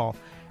us a call,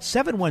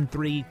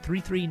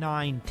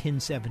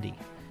 713-339-1070.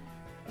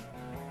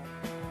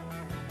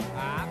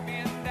 I've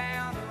been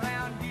down around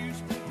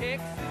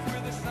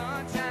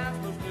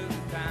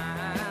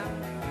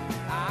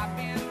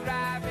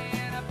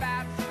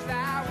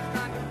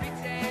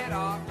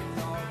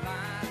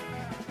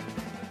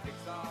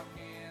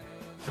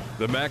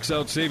The Max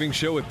Out Savings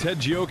Show with Ted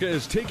Gioka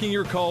is taking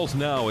your calls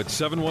now at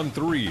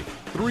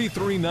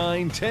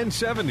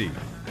 713-339-1070.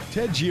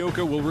 Ted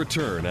Gioka will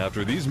return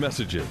after these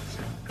messages.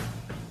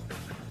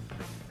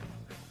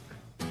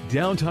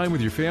 Downtime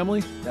with your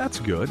family? That's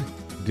good.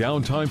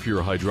 Downtime for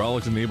your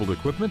hydraulics-enabled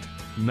equipment?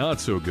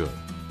 Not so good.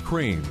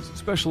 Cranes,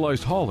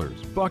 specialized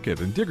haulers, bucket,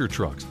 and digger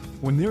trucks.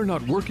 When they're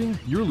not working,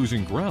 you're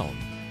losing ground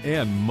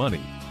and money.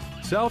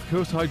 South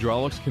Coast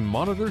Hydraulics can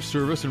monitor,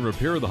 service, and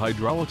repair the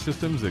hydraulic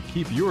systems that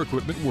keep your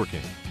equipment working.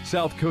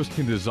 South Coast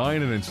can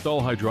design and install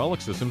hydraulic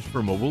systems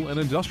for mobile and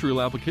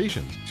industrial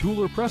applications,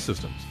 tool or press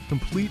systems,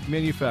 complete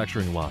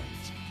manufacturing lines.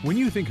 When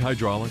you think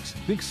hydraulics,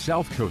 think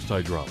South Coast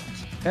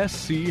Hydraulics.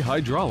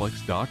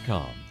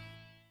 SCHydraulics.com.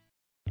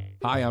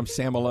 Hi, I'm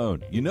Sam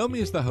Malone. You know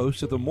me as the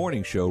host of the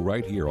morning show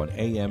right here on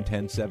AM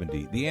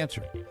 1070, The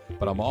Answer.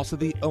 But I'm also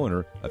the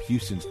owner of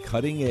Houston's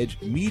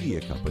cutting-edge media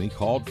company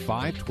called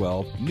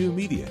 512 New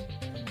Media.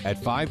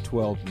 At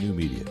 512 New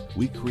Media,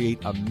 we create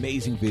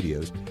amazing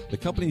videos the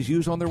companies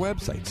use on their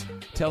websites,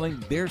 telling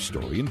their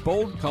story in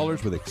bold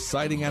colors with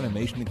exciting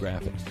animation and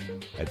graphics.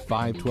 At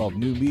 512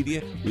 New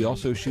Media, we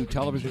also shoot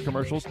television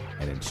commercials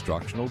and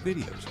instructional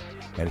videos.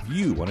 And if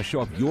you want to show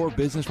off your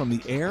business from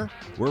the air,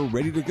 we're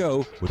ready to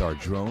go with our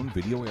drone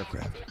video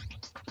aircraft.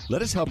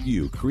 Let us help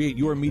you create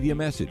your media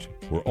message.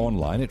 We're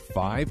online at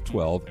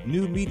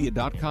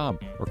 512newmedia.com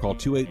or call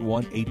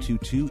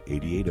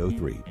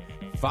 281-822-8803.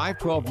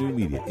 512 New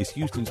Media is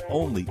Houston's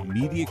only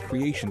media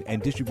creation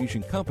and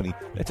distribution company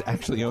that's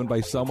actually owned by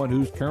someone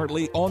who's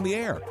currently on the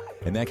air.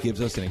 And that gives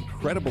us an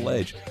incredible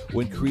edge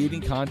when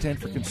creating content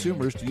for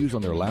consumers to use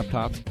on their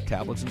laptops,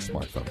 tablets, and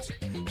smartphones.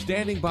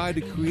 Standing by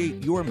to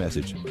create your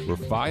message, we're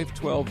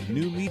 512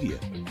 New Media,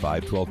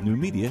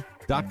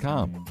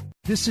 512newmedia.com.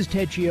 This is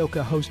Ted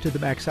Gioka, host of the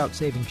Max Out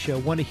Savings Show,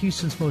 one of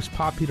Houston's most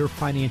popular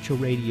financial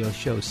radio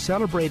shows,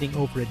 celebrating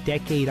over a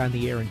decade on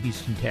the air in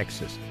Houston,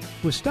 Texas.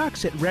 With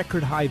stocks at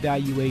record high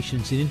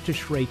valuations and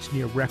interest rates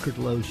near record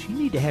lows, you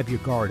need to have your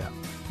guard up.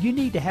 You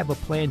need to have a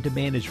plan to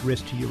manage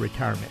risk to your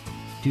retirement.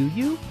 Do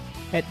you?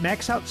 At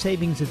Max Out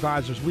Savings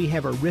Advisors, we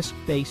have a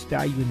risk-based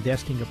value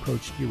investing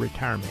approach to your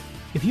retirement.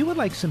 If you would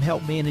like some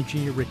help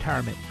managing your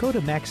retirement, go to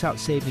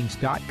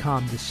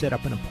maxoutsavings.com to set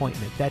up an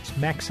appointment. That's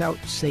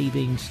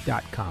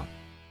maxoutsavings.com.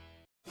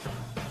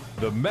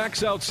 The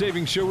Max Out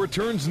Savings Show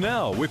returns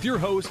now with your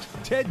host,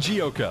 Ted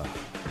Gioka.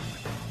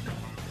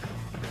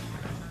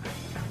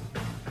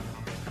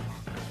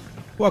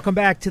 Welcome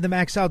back to the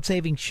Max Out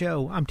Savings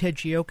Show. I'm Ted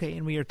Gioka,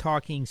 and we are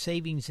talking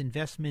savings,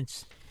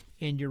 investments,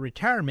 and your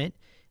retirement.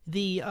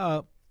 The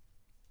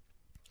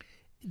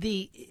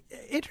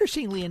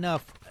interestingly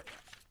enough,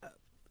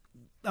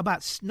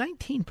 about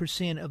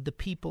 19% of the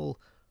people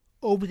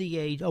over the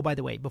age. Oh, by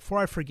the way, before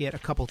I forget a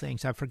couple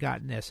things, I've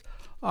forgotten this.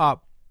 You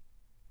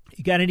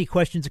got any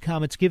questions or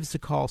comments? Give us a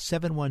call,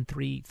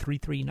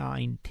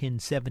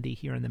 713-339-1070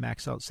 here on the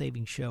Max Out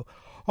Savings Show.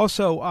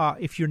 Also,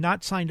 if you're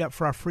not signed up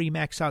for our free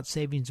Max Out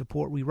Savings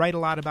Report, we write a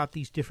lot about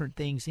these different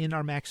things in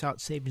our Max Out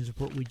Savings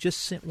Report. We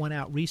just sent one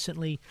out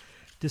recently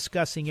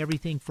discussing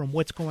everything from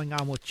what's going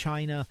on with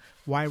China,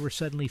 why we're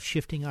suddenly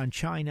shifting on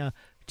China,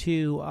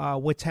 to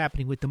what's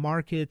happening with the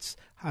markets,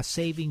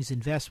 savings,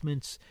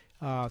 investments,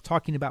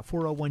 talking about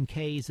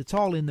 401ks. It's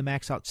all in the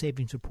Max Out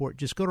Savings Report.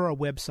 Just go to our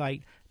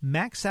website,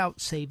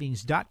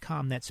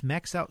 maxoutsavings.com. That's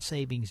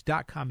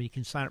maxoutsavings.com. And you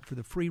can sign up for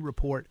the free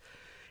report,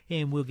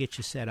 and we'll get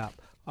you set up.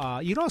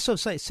 You can also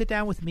sit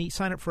down with me,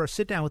 sign up for a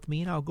sit down with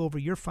me, and I'll go over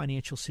your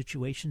financial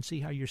situation,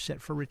 see how you're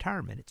set for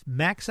retirement. It's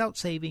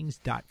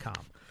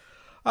maxoutsavings.com.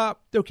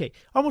 Okay,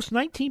 almost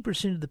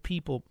 19% of the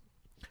people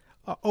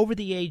over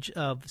the age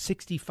of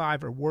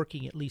 65 are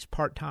working at least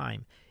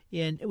part-time,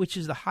 which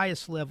is the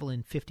highest level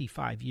in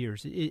 55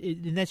 years.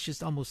 And that's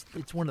just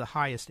it's one of the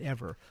highest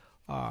ever,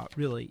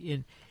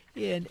 really.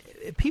 And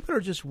people are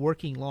just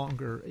working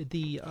longer.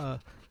 The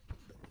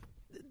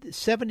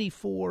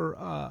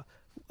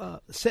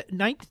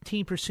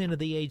 19% of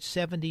the age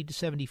 70 to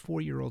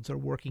 74-year-olds are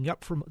working,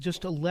 up from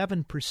just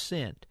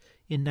 11%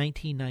 in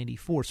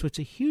 1994. So it's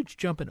a huge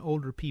jump in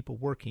older people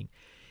working.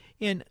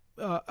 And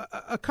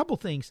a couple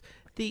things.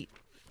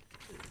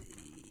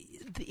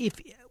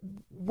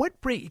 What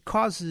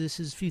causes this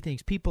is a few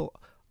things. People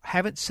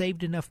haven't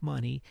saved enough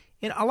money,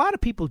 and a lot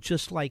of people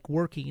just like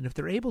working. And if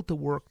they're able to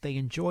work, they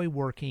enjoy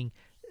working.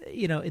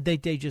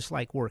 They just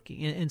like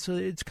working, and so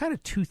it's kind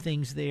of two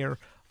things there.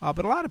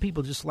 But a lot of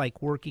people just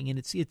like working, and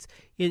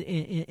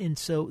and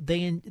so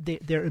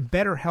they're in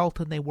better health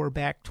than they were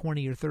back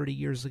 20 or 30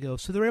 years ago.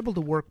 So they're able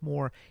to work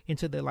more, and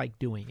so they like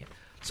doing it.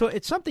 So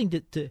it's something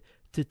to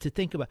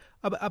think about.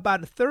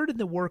 About a third of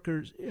the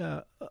workers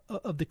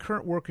of the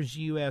current workers in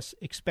the U.S.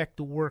 expect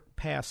to work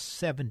past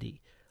 70.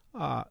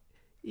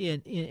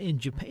 In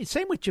Japan,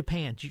 same with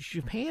Japan.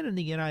 Japan and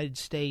the United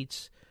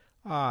States.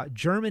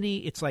 Germany,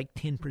 it's like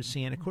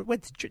 10%. Of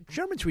course,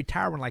 Germans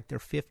retire when like they're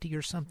 50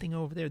 or something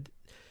over there.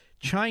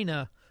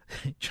 China,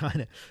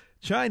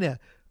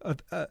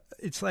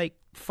 it's like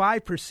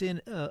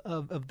 5%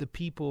 of the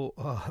people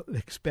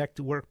expect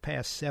to work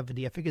past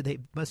 70. I figure they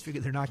must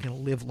figure they're not going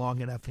to live long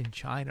enough in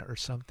China or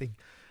something.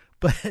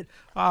 But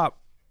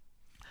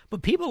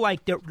people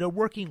like they're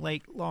working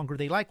longer.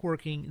 They like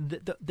working.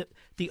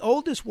 The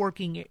oldest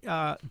working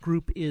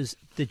group is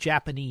the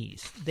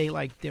Japanese. They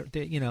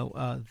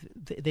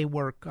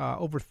work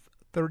over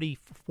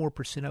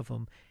 34% of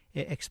them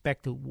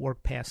expect to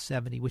work past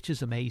 70, which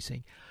is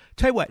amazing.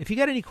 Tell you what, if you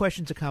got any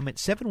questions or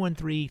comments,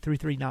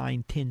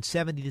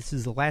 713-339-1070. This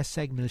is the last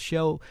segment of the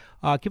show.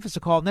 Give us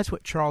a call, and that's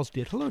what Charles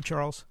did. Hello,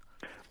 Charles.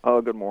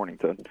 Good morning,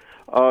 Ted.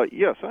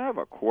 Yes, I have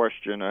a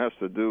question. It has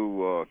to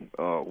do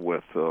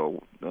with,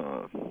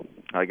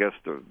 I guess,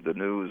 the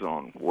news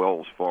on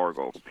Wells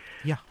Fargo.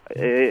 Yeah.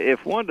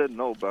 If one didn't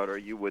know better,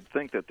 you would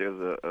think that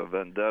there's a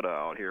vendetta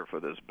out here for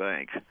this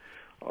bank.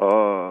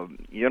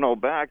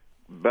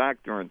 Back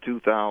during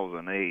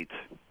 2008,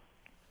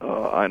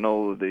 I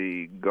know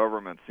the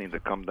government seemed to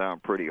come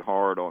down pretty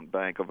hard on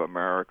Bank of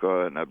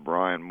America and that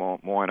Brian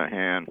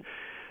Moynihan.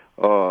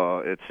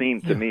 It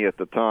seemed to me at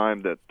the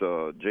time that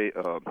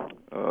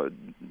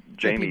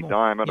Jamie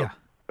Dimon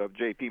of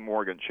J.P.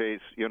 Morgan Chase,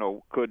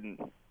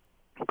 couldn't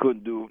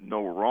do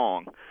no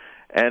wrong.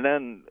 And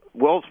then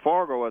Wells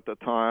Fargo at the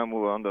time, who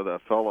were under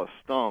that fella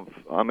Stumpf,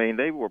 I mean,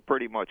 they were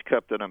pretty much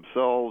kept to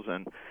themselves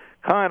and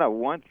kind of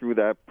went through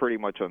that pretty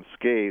much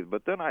unscathed.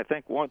 But then I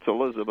think once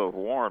Elizabeth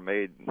Warren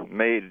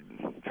made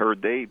her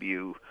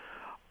debut,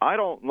 I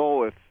don't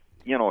know if,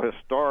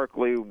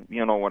 historically,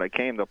 when it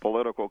came to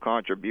political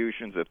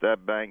contributions, if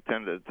that bank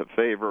tended to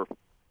favor,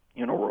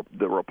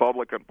 the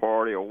Republican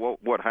Party or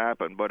what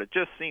happened. But it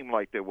just seemed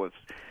like there was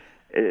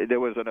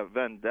a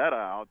vendetta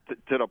out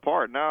to the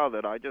part now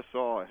that I just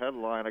saw a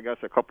headline, I guess,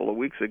 a couple of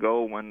weeks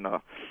ago when the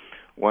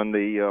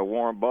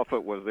Warren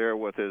Buffett was there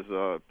with his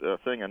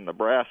thing in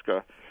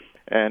Nebraska,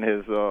 and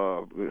his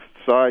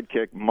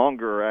sidekick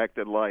Munger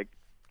acted like,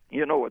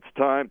 it's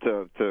time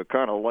to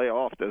kind of lay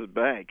off this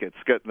bank. It's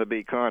getting to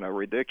be kind of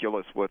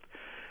ridiculous.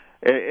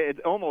 It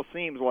almost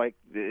seems like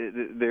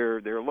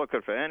they're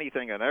looking for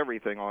anything and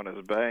everything on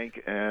his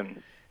bank,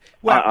 and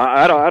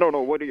I don't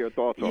know. What are your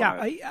thoughts on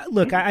that?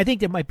 Look, I think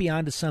they might be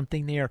onto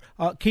something there.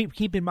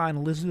 Keep in mind,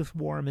 Elizabeth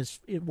Warren is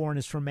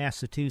from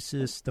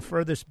Massachusetts. The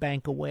furthest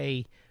bank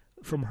away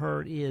from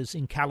her is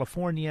in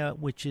California,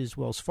 which is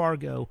Wells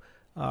Fargo.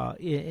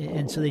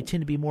 And so they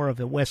tend to be more of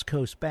a West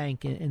Coast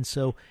bank, and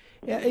so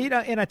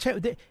and I tell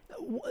you,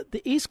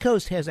 the East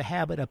Coast has a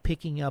habit of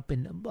picking up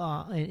and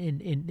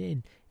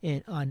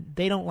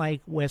they don't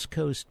like West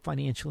Coast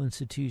financial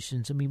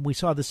institutions. I mean, we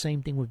saw the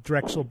same thing with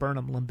Drexel,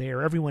 Burnham,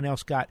 Lambert. Everyone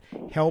else got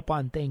help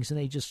on things, and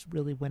they just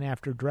really went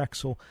after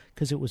Drexel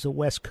because it was a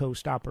West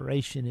Coast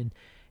operation.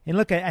 And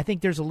look, I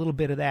think there's a little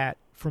bit of that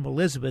from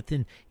Elizabeth,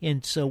 and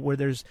so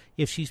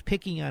if she's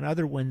picking on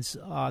other ones,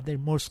 they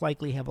most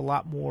likely have a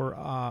lot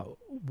more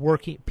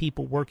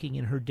people working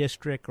in her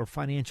district or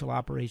financial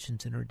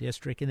operations in her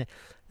district, and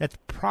that's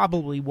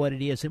probably what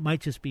it is. It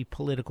might just be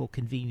political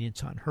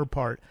convenience on her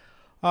part.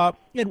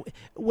 And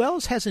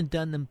Wells hasn't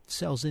done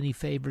themselves any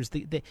favors.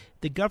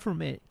 The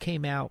government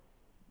came out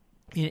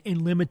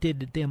and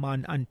limited them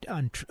on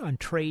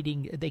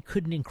trading. They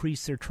couldn't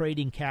increase their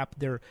trading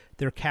their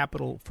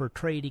capital for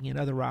trading and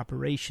other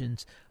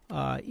operations.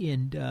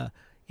 And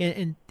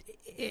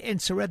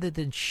so rather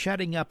than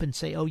shutting up and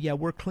say, oh yeah,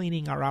 we're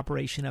cleaning our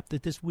operation up,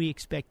 we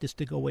expect this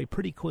to go away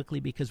pretty quickly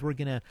because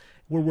we're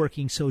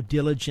working so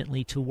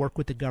diligently to work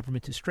with the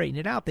government to straighten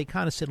it out, they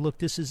kind of said, look,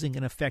 this isn't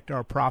going to affect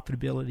our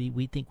profitability.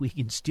 We think we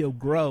can still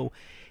grow.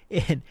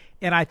 And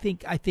I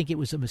think it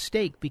was a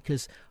mistake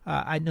because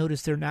I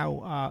noticed they're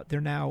now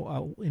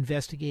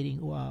investigating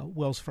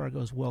Wells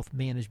Fargo's wealth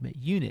management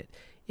unit,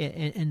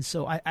 and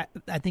so I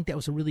think that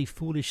was a really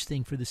foolish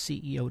thing for the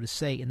CEO to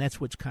say, and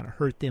that's what's kind of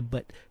hurt them.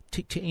 But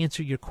to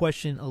answer your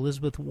question,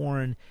 Elizabeth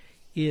Warren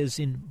is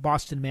in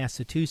Boston,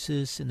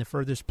 Massachusetts, and the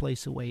furthest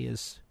place away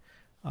is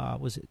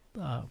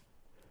the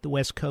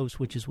West Coast,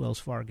 which is Wells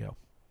Fargo.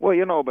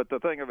 Well, but the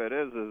thing of it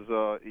is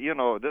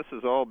this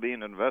is all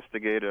being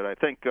investigated. I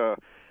think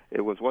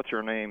it was what's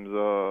her name's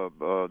the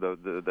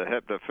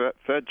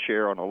Fed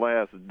chair on the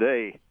last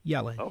day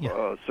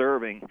of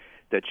serving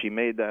that she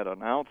made that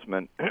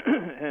announcement,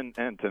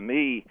 and to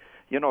me,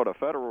 the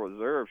Federal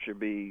Reserve should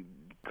be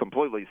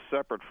completely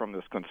separate from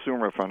this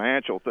consumer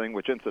financial thing,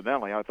 which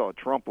incidentally I thought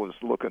Trump was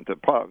looking to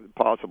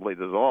possibly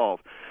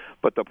dissolve.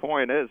 But the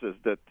point is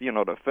that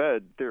the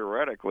Fed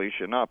theoretically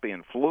should not be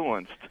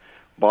influenced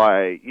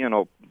by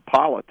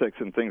politics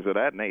and things of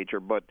that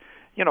nature. But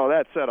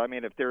that said, I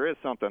mean, if there is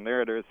something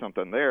there, there is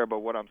something there. But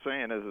what I'm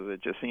saying is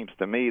it just seems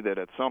to me that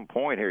at some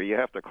point here you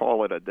have to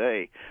call it a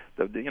day.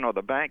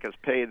 The bank has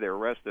paid their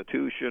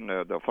restitution,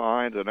 the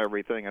fines, and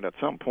everything, and at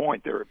some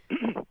point there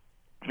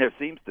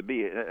seems to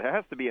be it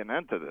has to be an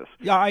end to this.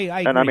 Yeah, I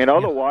agree. And I mean,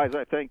 otherwise,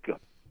 I think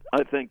that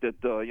this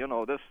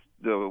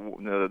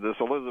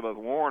Elizabeth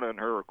Warren and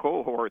her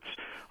cohorts,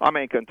 I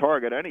mean, can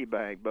target any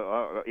bank,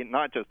 but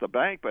not just a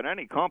bank, but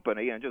any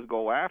company, and just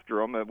go after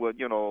them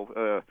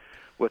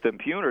with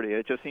impunity.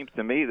 It just seems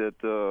to me that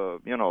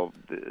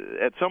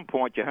at some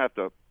point you have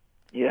to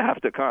you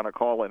have to kind of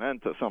call an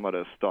end to some of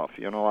this stuff.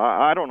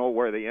 I don't know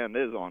where the end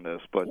is on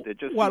this, but it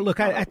just. Well, look,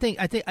 I think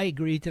I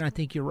agree, and I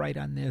think you're right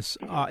on this.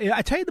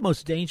 I tell you, the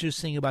most dangerous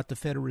thing about the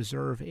Federal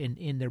Reserve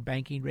in their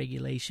banking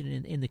regulation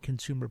and in the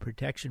Consumer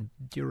Protection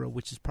Bureau,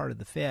 which is part of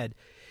the Fed,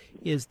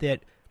 is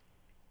that,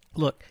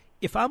 look,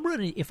 if I'm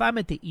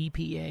at the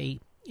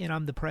EPA and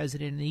I'm the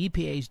president, and the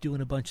EPA is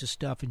doing a bunch of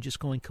stuff and just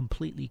going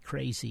completely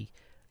crazy.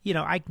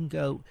 I can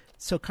go,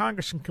 so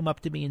Congress can come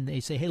up to me and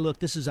they say, hey, look,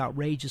 this is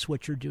outrageous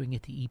what you're doing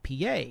at the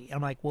EPA.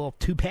 I'm like, well,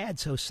 too bad,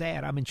 so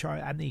sad. I'm in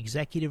charge. I'm the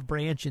executive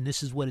branch, and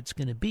this is what it's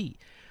going to be.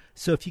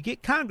 So if you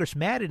get Congress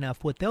mad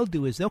enough, what they'll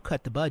do is they'll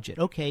cut the budget.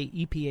 Okay,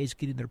 EPA's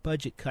getting their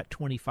budget cut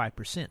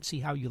 25%.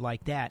 See how you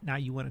like that. Now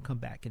you want to come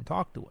back and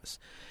talk to us.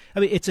 I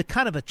mean, it's a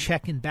kind of a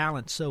check and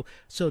balance. So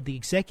the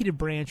executive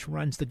branch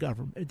runs the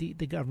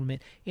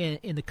government,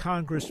 and the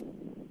Congress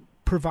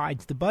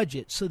provides the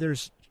budget. So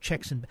there's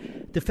checks and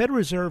the Federal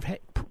Reserve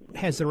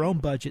has their own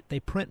budget. They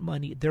print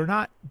money. They're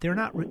not.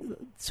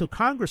 So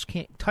Congress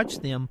can't touch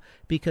them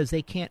because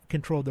they can't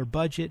control their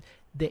budget.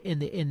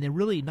 And they're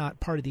really not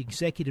part of the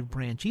executive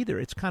branch either.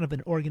 It's kind of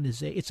an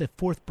organization. It's a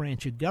fourth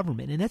branch of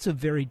government, and that's a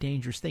very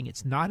dangerous thing.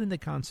 It's not in the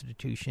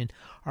Constitution.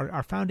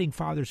 Our founding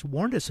fathers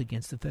warned us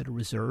against the Federal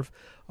Reserve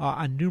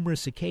on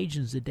numerous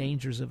occasions, the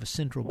dangers of a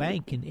central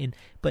bank.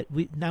 But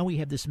now we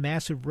have this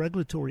massive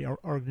regulatory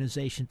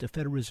organization, the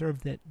Federal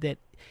Reserve, that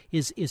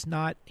is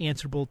not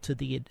answerable to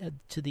the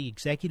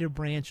executive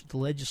branch, the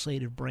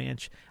legislative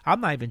branch. I'm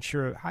not even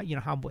sure how.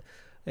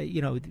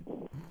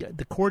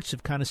 The courts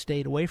have kind of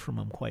stayed away from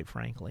them, quite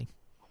frankly.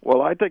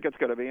 Well, I think it's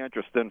going to be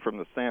interesting from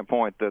the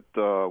standpoint that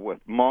with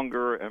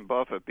Munger and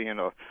Buffett being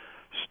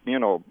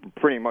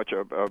pretty much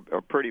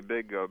a pretty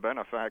big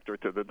benefactor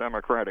to the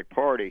Democratic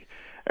Party,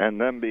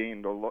 and them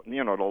being the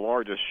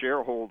largest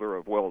shareholder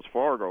of Wells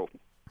Fargo,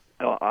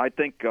 I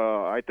think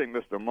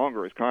Mr.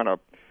 Munger has kind of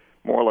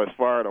more or less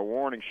fired a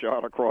warning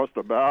shot across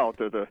the bow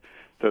to the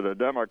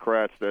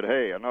Democrats that,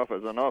 hey, enough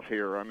is enough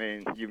here. I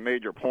mean, you've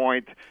made your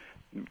point.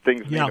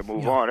 Things need to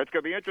move on. It's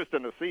going to be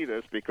interesting to see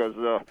this because,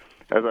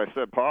 as I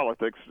said,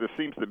 politics, this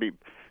seems to be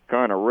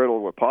kind of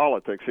riddled with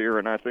politics here,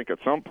 and I think at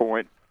some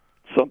point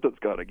something's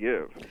got to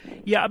give.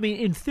 Yeah, I mean,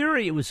 in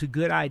theory, it was a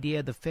good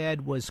idea. The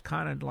Fed was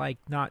kind of like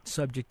not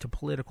subject to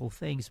political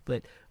things,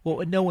 but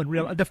no one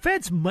realized. The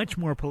Fed's much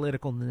more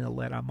political than they'll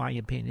let, in my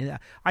opinion.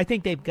 I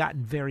think they've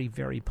gotten very,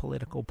 very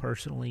political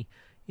personally.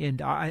 And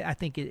I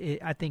think the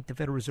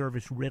Federal Reserve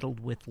is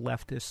riddled with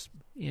leftists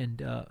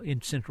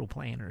and central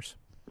planners.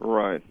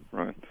 Right.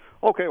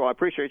 Okay, well, I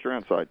appreciate your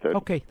insight, Ted.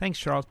 Okay, thanks,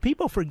 Charles.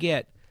 People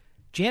forget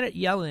Janet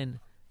Yellen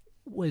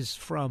was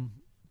from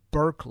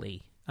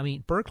Berkeley. I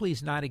mean,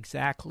 Berkeley's not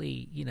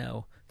exactly,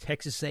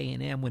 Texas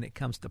A&M when it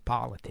comes to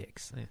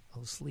politics.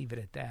 I'll just leave it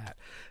at that.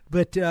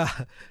 But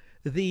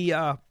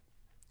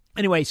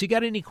anyway, so you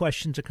got any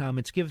questions or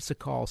comments, give us a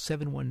call,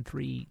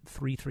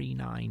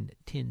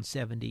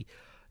 713-339-1070.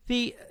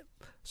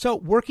 So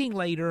working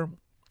later,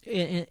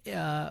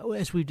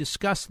 as we've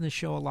discussed in the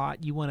show a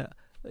lot, you want to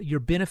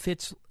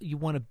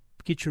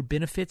get your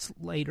benefits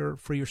later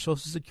for your Social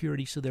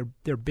Security, so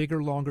they're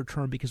bigger, longer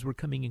term, because we're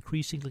becoming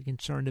increasingly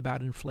concerned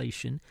about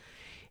inflation.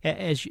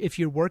 If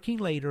you're working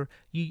later,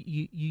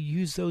 you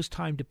use those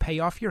time to pay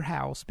off your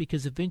house,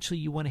 because eventually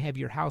you want to have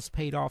your house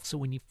paid off. So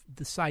when you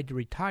decide to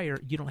retire,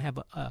 you don't have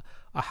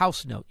a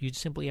house note. You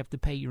simply have to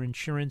pay your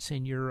insurance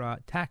and your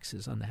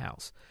taxes on the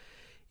house.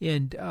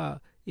 And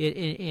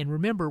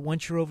remember,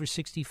 once you're over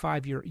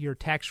 65, your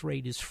tax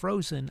rate is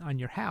frozen on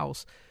your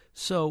house.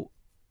 So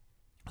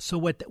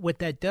what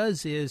that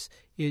does is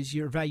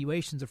your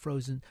valuations are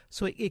frozen.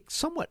 So it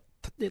somewhat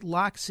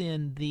locks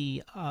in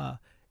the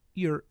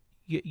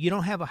you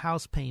don't have a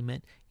house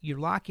payment. You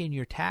lock in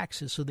your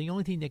taxes. So the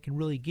only thing that can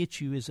really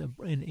get you is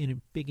in a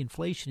big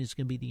inflation is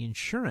going to be the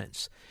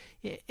insurance.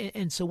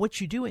 And so what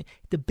you're doing,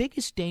 the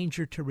biggest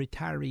danger to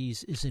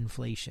retirees is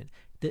inflation.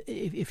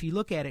 If you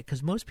look at it,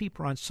 because most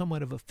people are on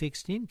somewhat of a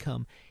fixed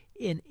income,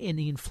 and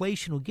the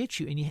inflation will get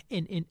you.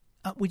 And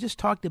we just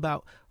talked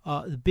about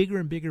the bigger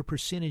and bigger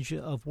percentage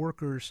of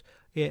workers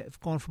have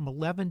gone from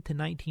 11 to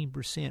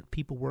 19%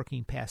 people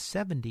working past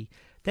 70.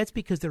 That's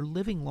because they're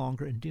living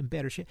longer and in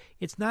better shape.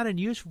 It's not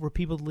unusual for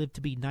people to live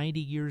to be 90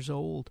 years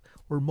old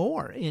or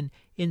more.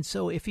 And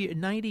so if you're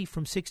 90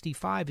 from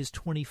 65 is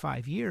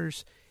 25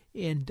 years,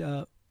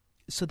 and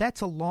so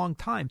that's a long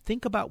time.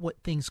 Think about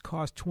what things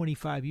cost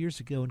 25 years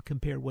ago and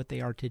compare what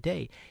they are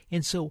today.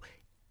 And so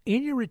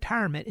in your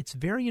retirement, it's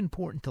very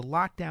important to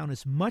lock down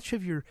as much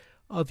of your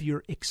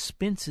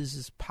expenses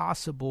as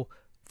possible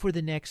for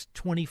the next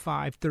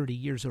 25, 30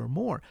 years or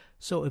more.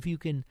 So if you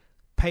can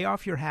pay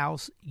off your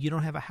house, you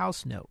don't have a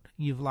house note.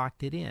 You've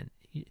locked it in.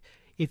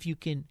 If you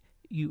can,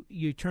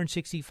 you turn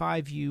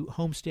 65, you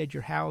homestead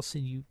your house,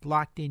 and you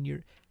locked in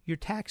your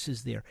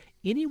taxes there.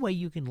 Any way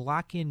you can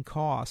lock in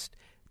cost,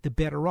 the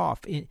better off.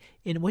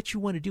 And what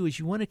you want to do is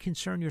you want to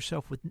concern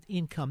yourself with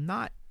income,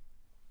 not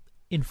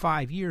in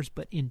 5 years,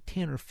 but in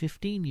 10 or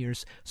 15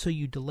 years, so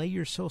you delay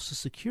your Social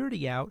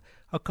Security out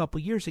a couple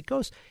years. It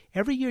goes,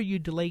 every year you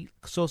delay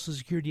Social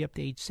Security up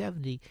to age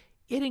 70,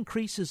 it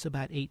increases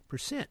about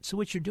 8%. So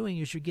what you're doing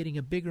is you're getting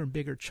a bigger and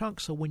bigger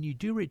chunk. So when you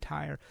do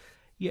retire,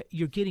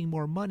 you're getting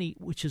more money,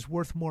 which is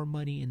worth more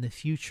money in the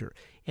future.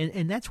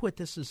 And that's what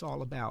this is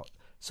all about.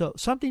 So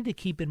something to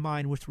keep in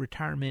mind with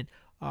retirement.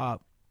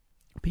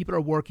 People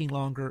are working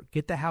longer,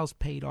 get the house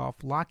paid off,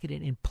 lock it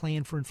in, and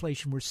plan for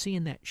inflation. We're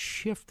seeing that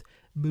shift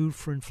move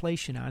for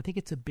inflation now. I think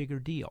it's a bigger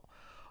deal.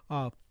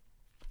 So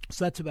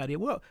that's about it.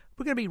 Well,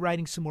 we're going to be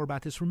writing some more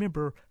about this.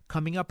 Remember,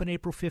 coming up on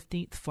April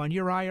 15th, fund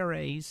your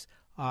IRAs.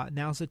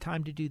 Now's the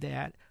time to do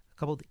that.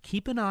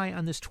 Keep an eye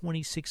on this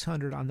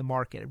 2,600 on the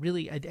market.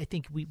 Really, I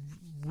think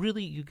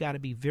you got to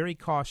be very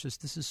cautious.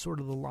 This is sort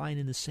of the line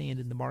in the sand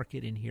in the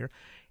market in here,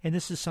 and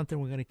this is something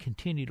we're going to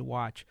continue to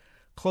watch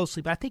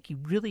closely. But I think you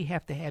really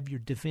have to have your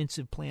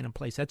defensive plan in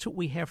place. That's what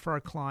we have for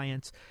our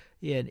clients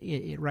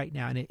right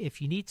now. And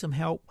if you need some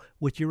help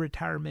with your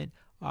retirement,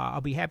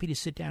 I'll be happy to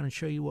sit down and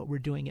show you what we're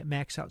doing at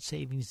Max Out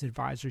Savings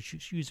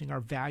Advisors using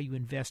our value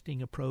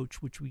investing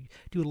approach, which we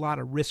do a lot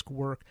of risk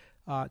work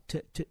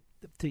to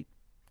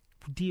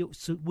deal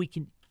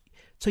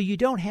so you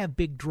don't have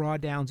big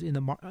drawdowns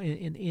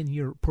in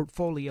your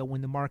portfolio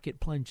when the market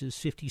plunges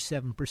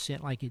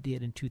 57% like it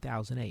did in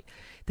 2008.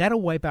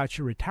 That'll wipe out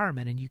your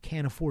retirement, and you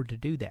can't afford to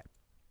do that.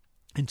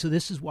 And so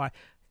this is why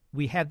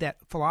we have that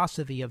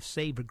philosophy of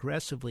save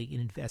aggressively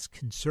and invest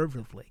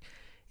conservatively,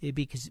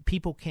 because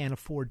people can't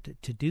afford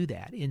to do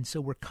that. And so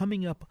we're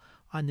coming up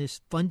on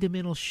this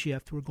fundamental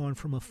shift. We're going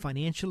from a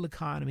financial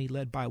economy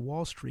led by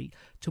Wall Street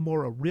to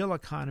more a real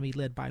economy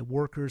led by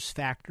workers,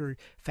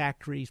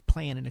 factories,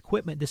 plant, and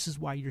equipment. This is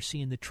why you're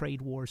seeing the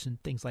trade wars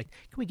and things like that.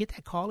 Can we get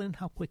that call in?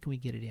 How quick can we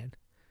get it in?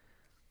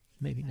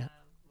 Maybe not.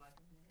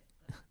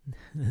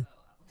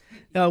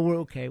 No, we're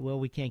okay. Well,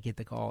 we can't get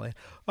the call in.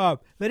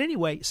 But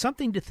anyway,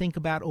 something to think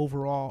about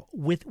overall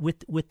with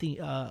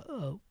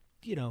the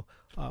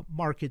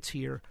markets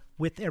here,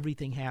 with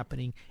everything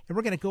happening. And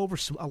we're going to go over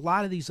a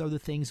lot of these other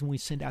things when we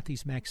send out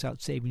these Max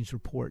Out Savings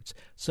reports.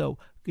 So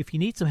if you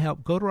need some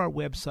help, go to our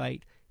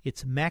website.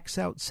 It's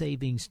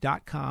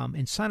maxoutsavings.com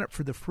and sign up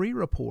for the free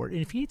report.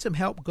 And if you need some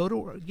help, go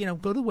to the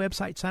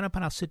website, sign up,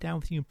 and I'll sit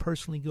down with you and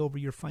personally go over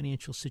your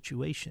financial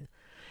situation.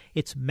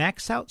 It's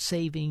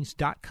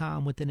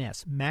maxoutsavings.com with an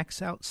S,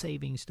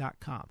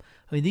 maxoutsavings.com.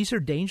 I mean, these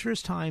are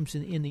dangerous times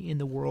in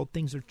the world.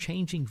 Things are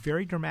changing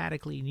very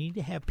dramatically. You need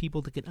to have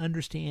people that can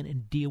understand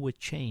and deal with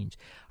change.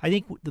 I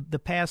think the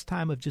past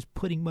time of just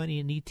putting money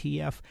in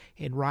ETF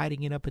and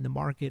riding it up in the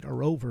market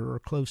are over or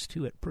close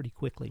to it pretty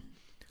quickly.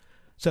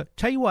 So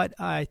tell you what,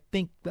 I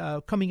think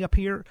coming up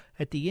here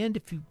at the end,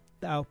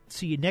 I'll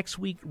see you next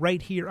week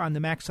right here on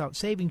the Max Out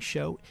Savings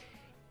Show.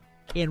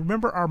 And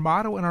remember our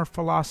motto and our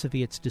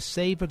philosophy, it's to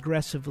save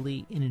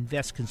aggressively and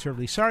invest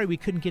conservatively. Sorry we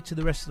couldn't get to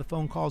the rest of the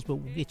phone calls, but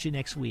we'll get you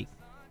next week.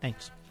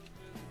 Thanks.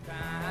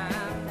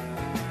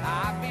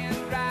 I've been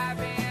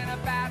driving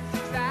about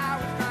 6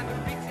 hours trying to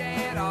fix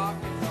it off.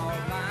 It's all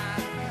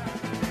mine.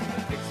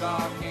 Fix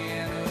off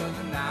in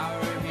an hour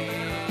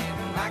ahead.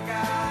 And I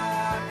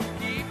got to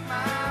keep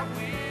my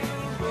wheel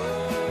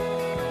rolling.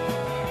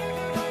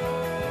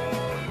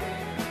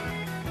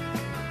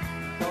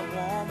 The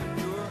woman,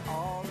 you're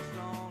always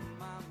on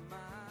my mind.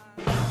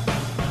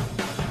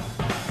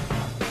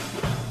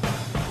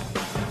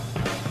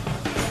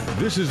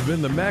 This has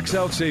been the Max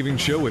Out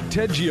Savings Show with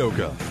Ted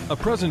Gioka, a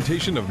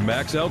presentation of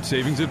Max Out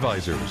Savings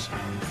Advisors.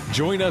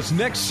 Join us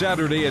next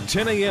Saturday at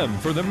 10 a.m.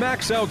 for the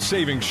Max Out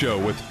Savings Show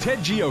with Ted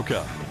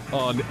Gioka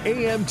on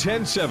AM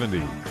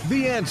 1070.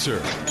 The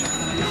Answer.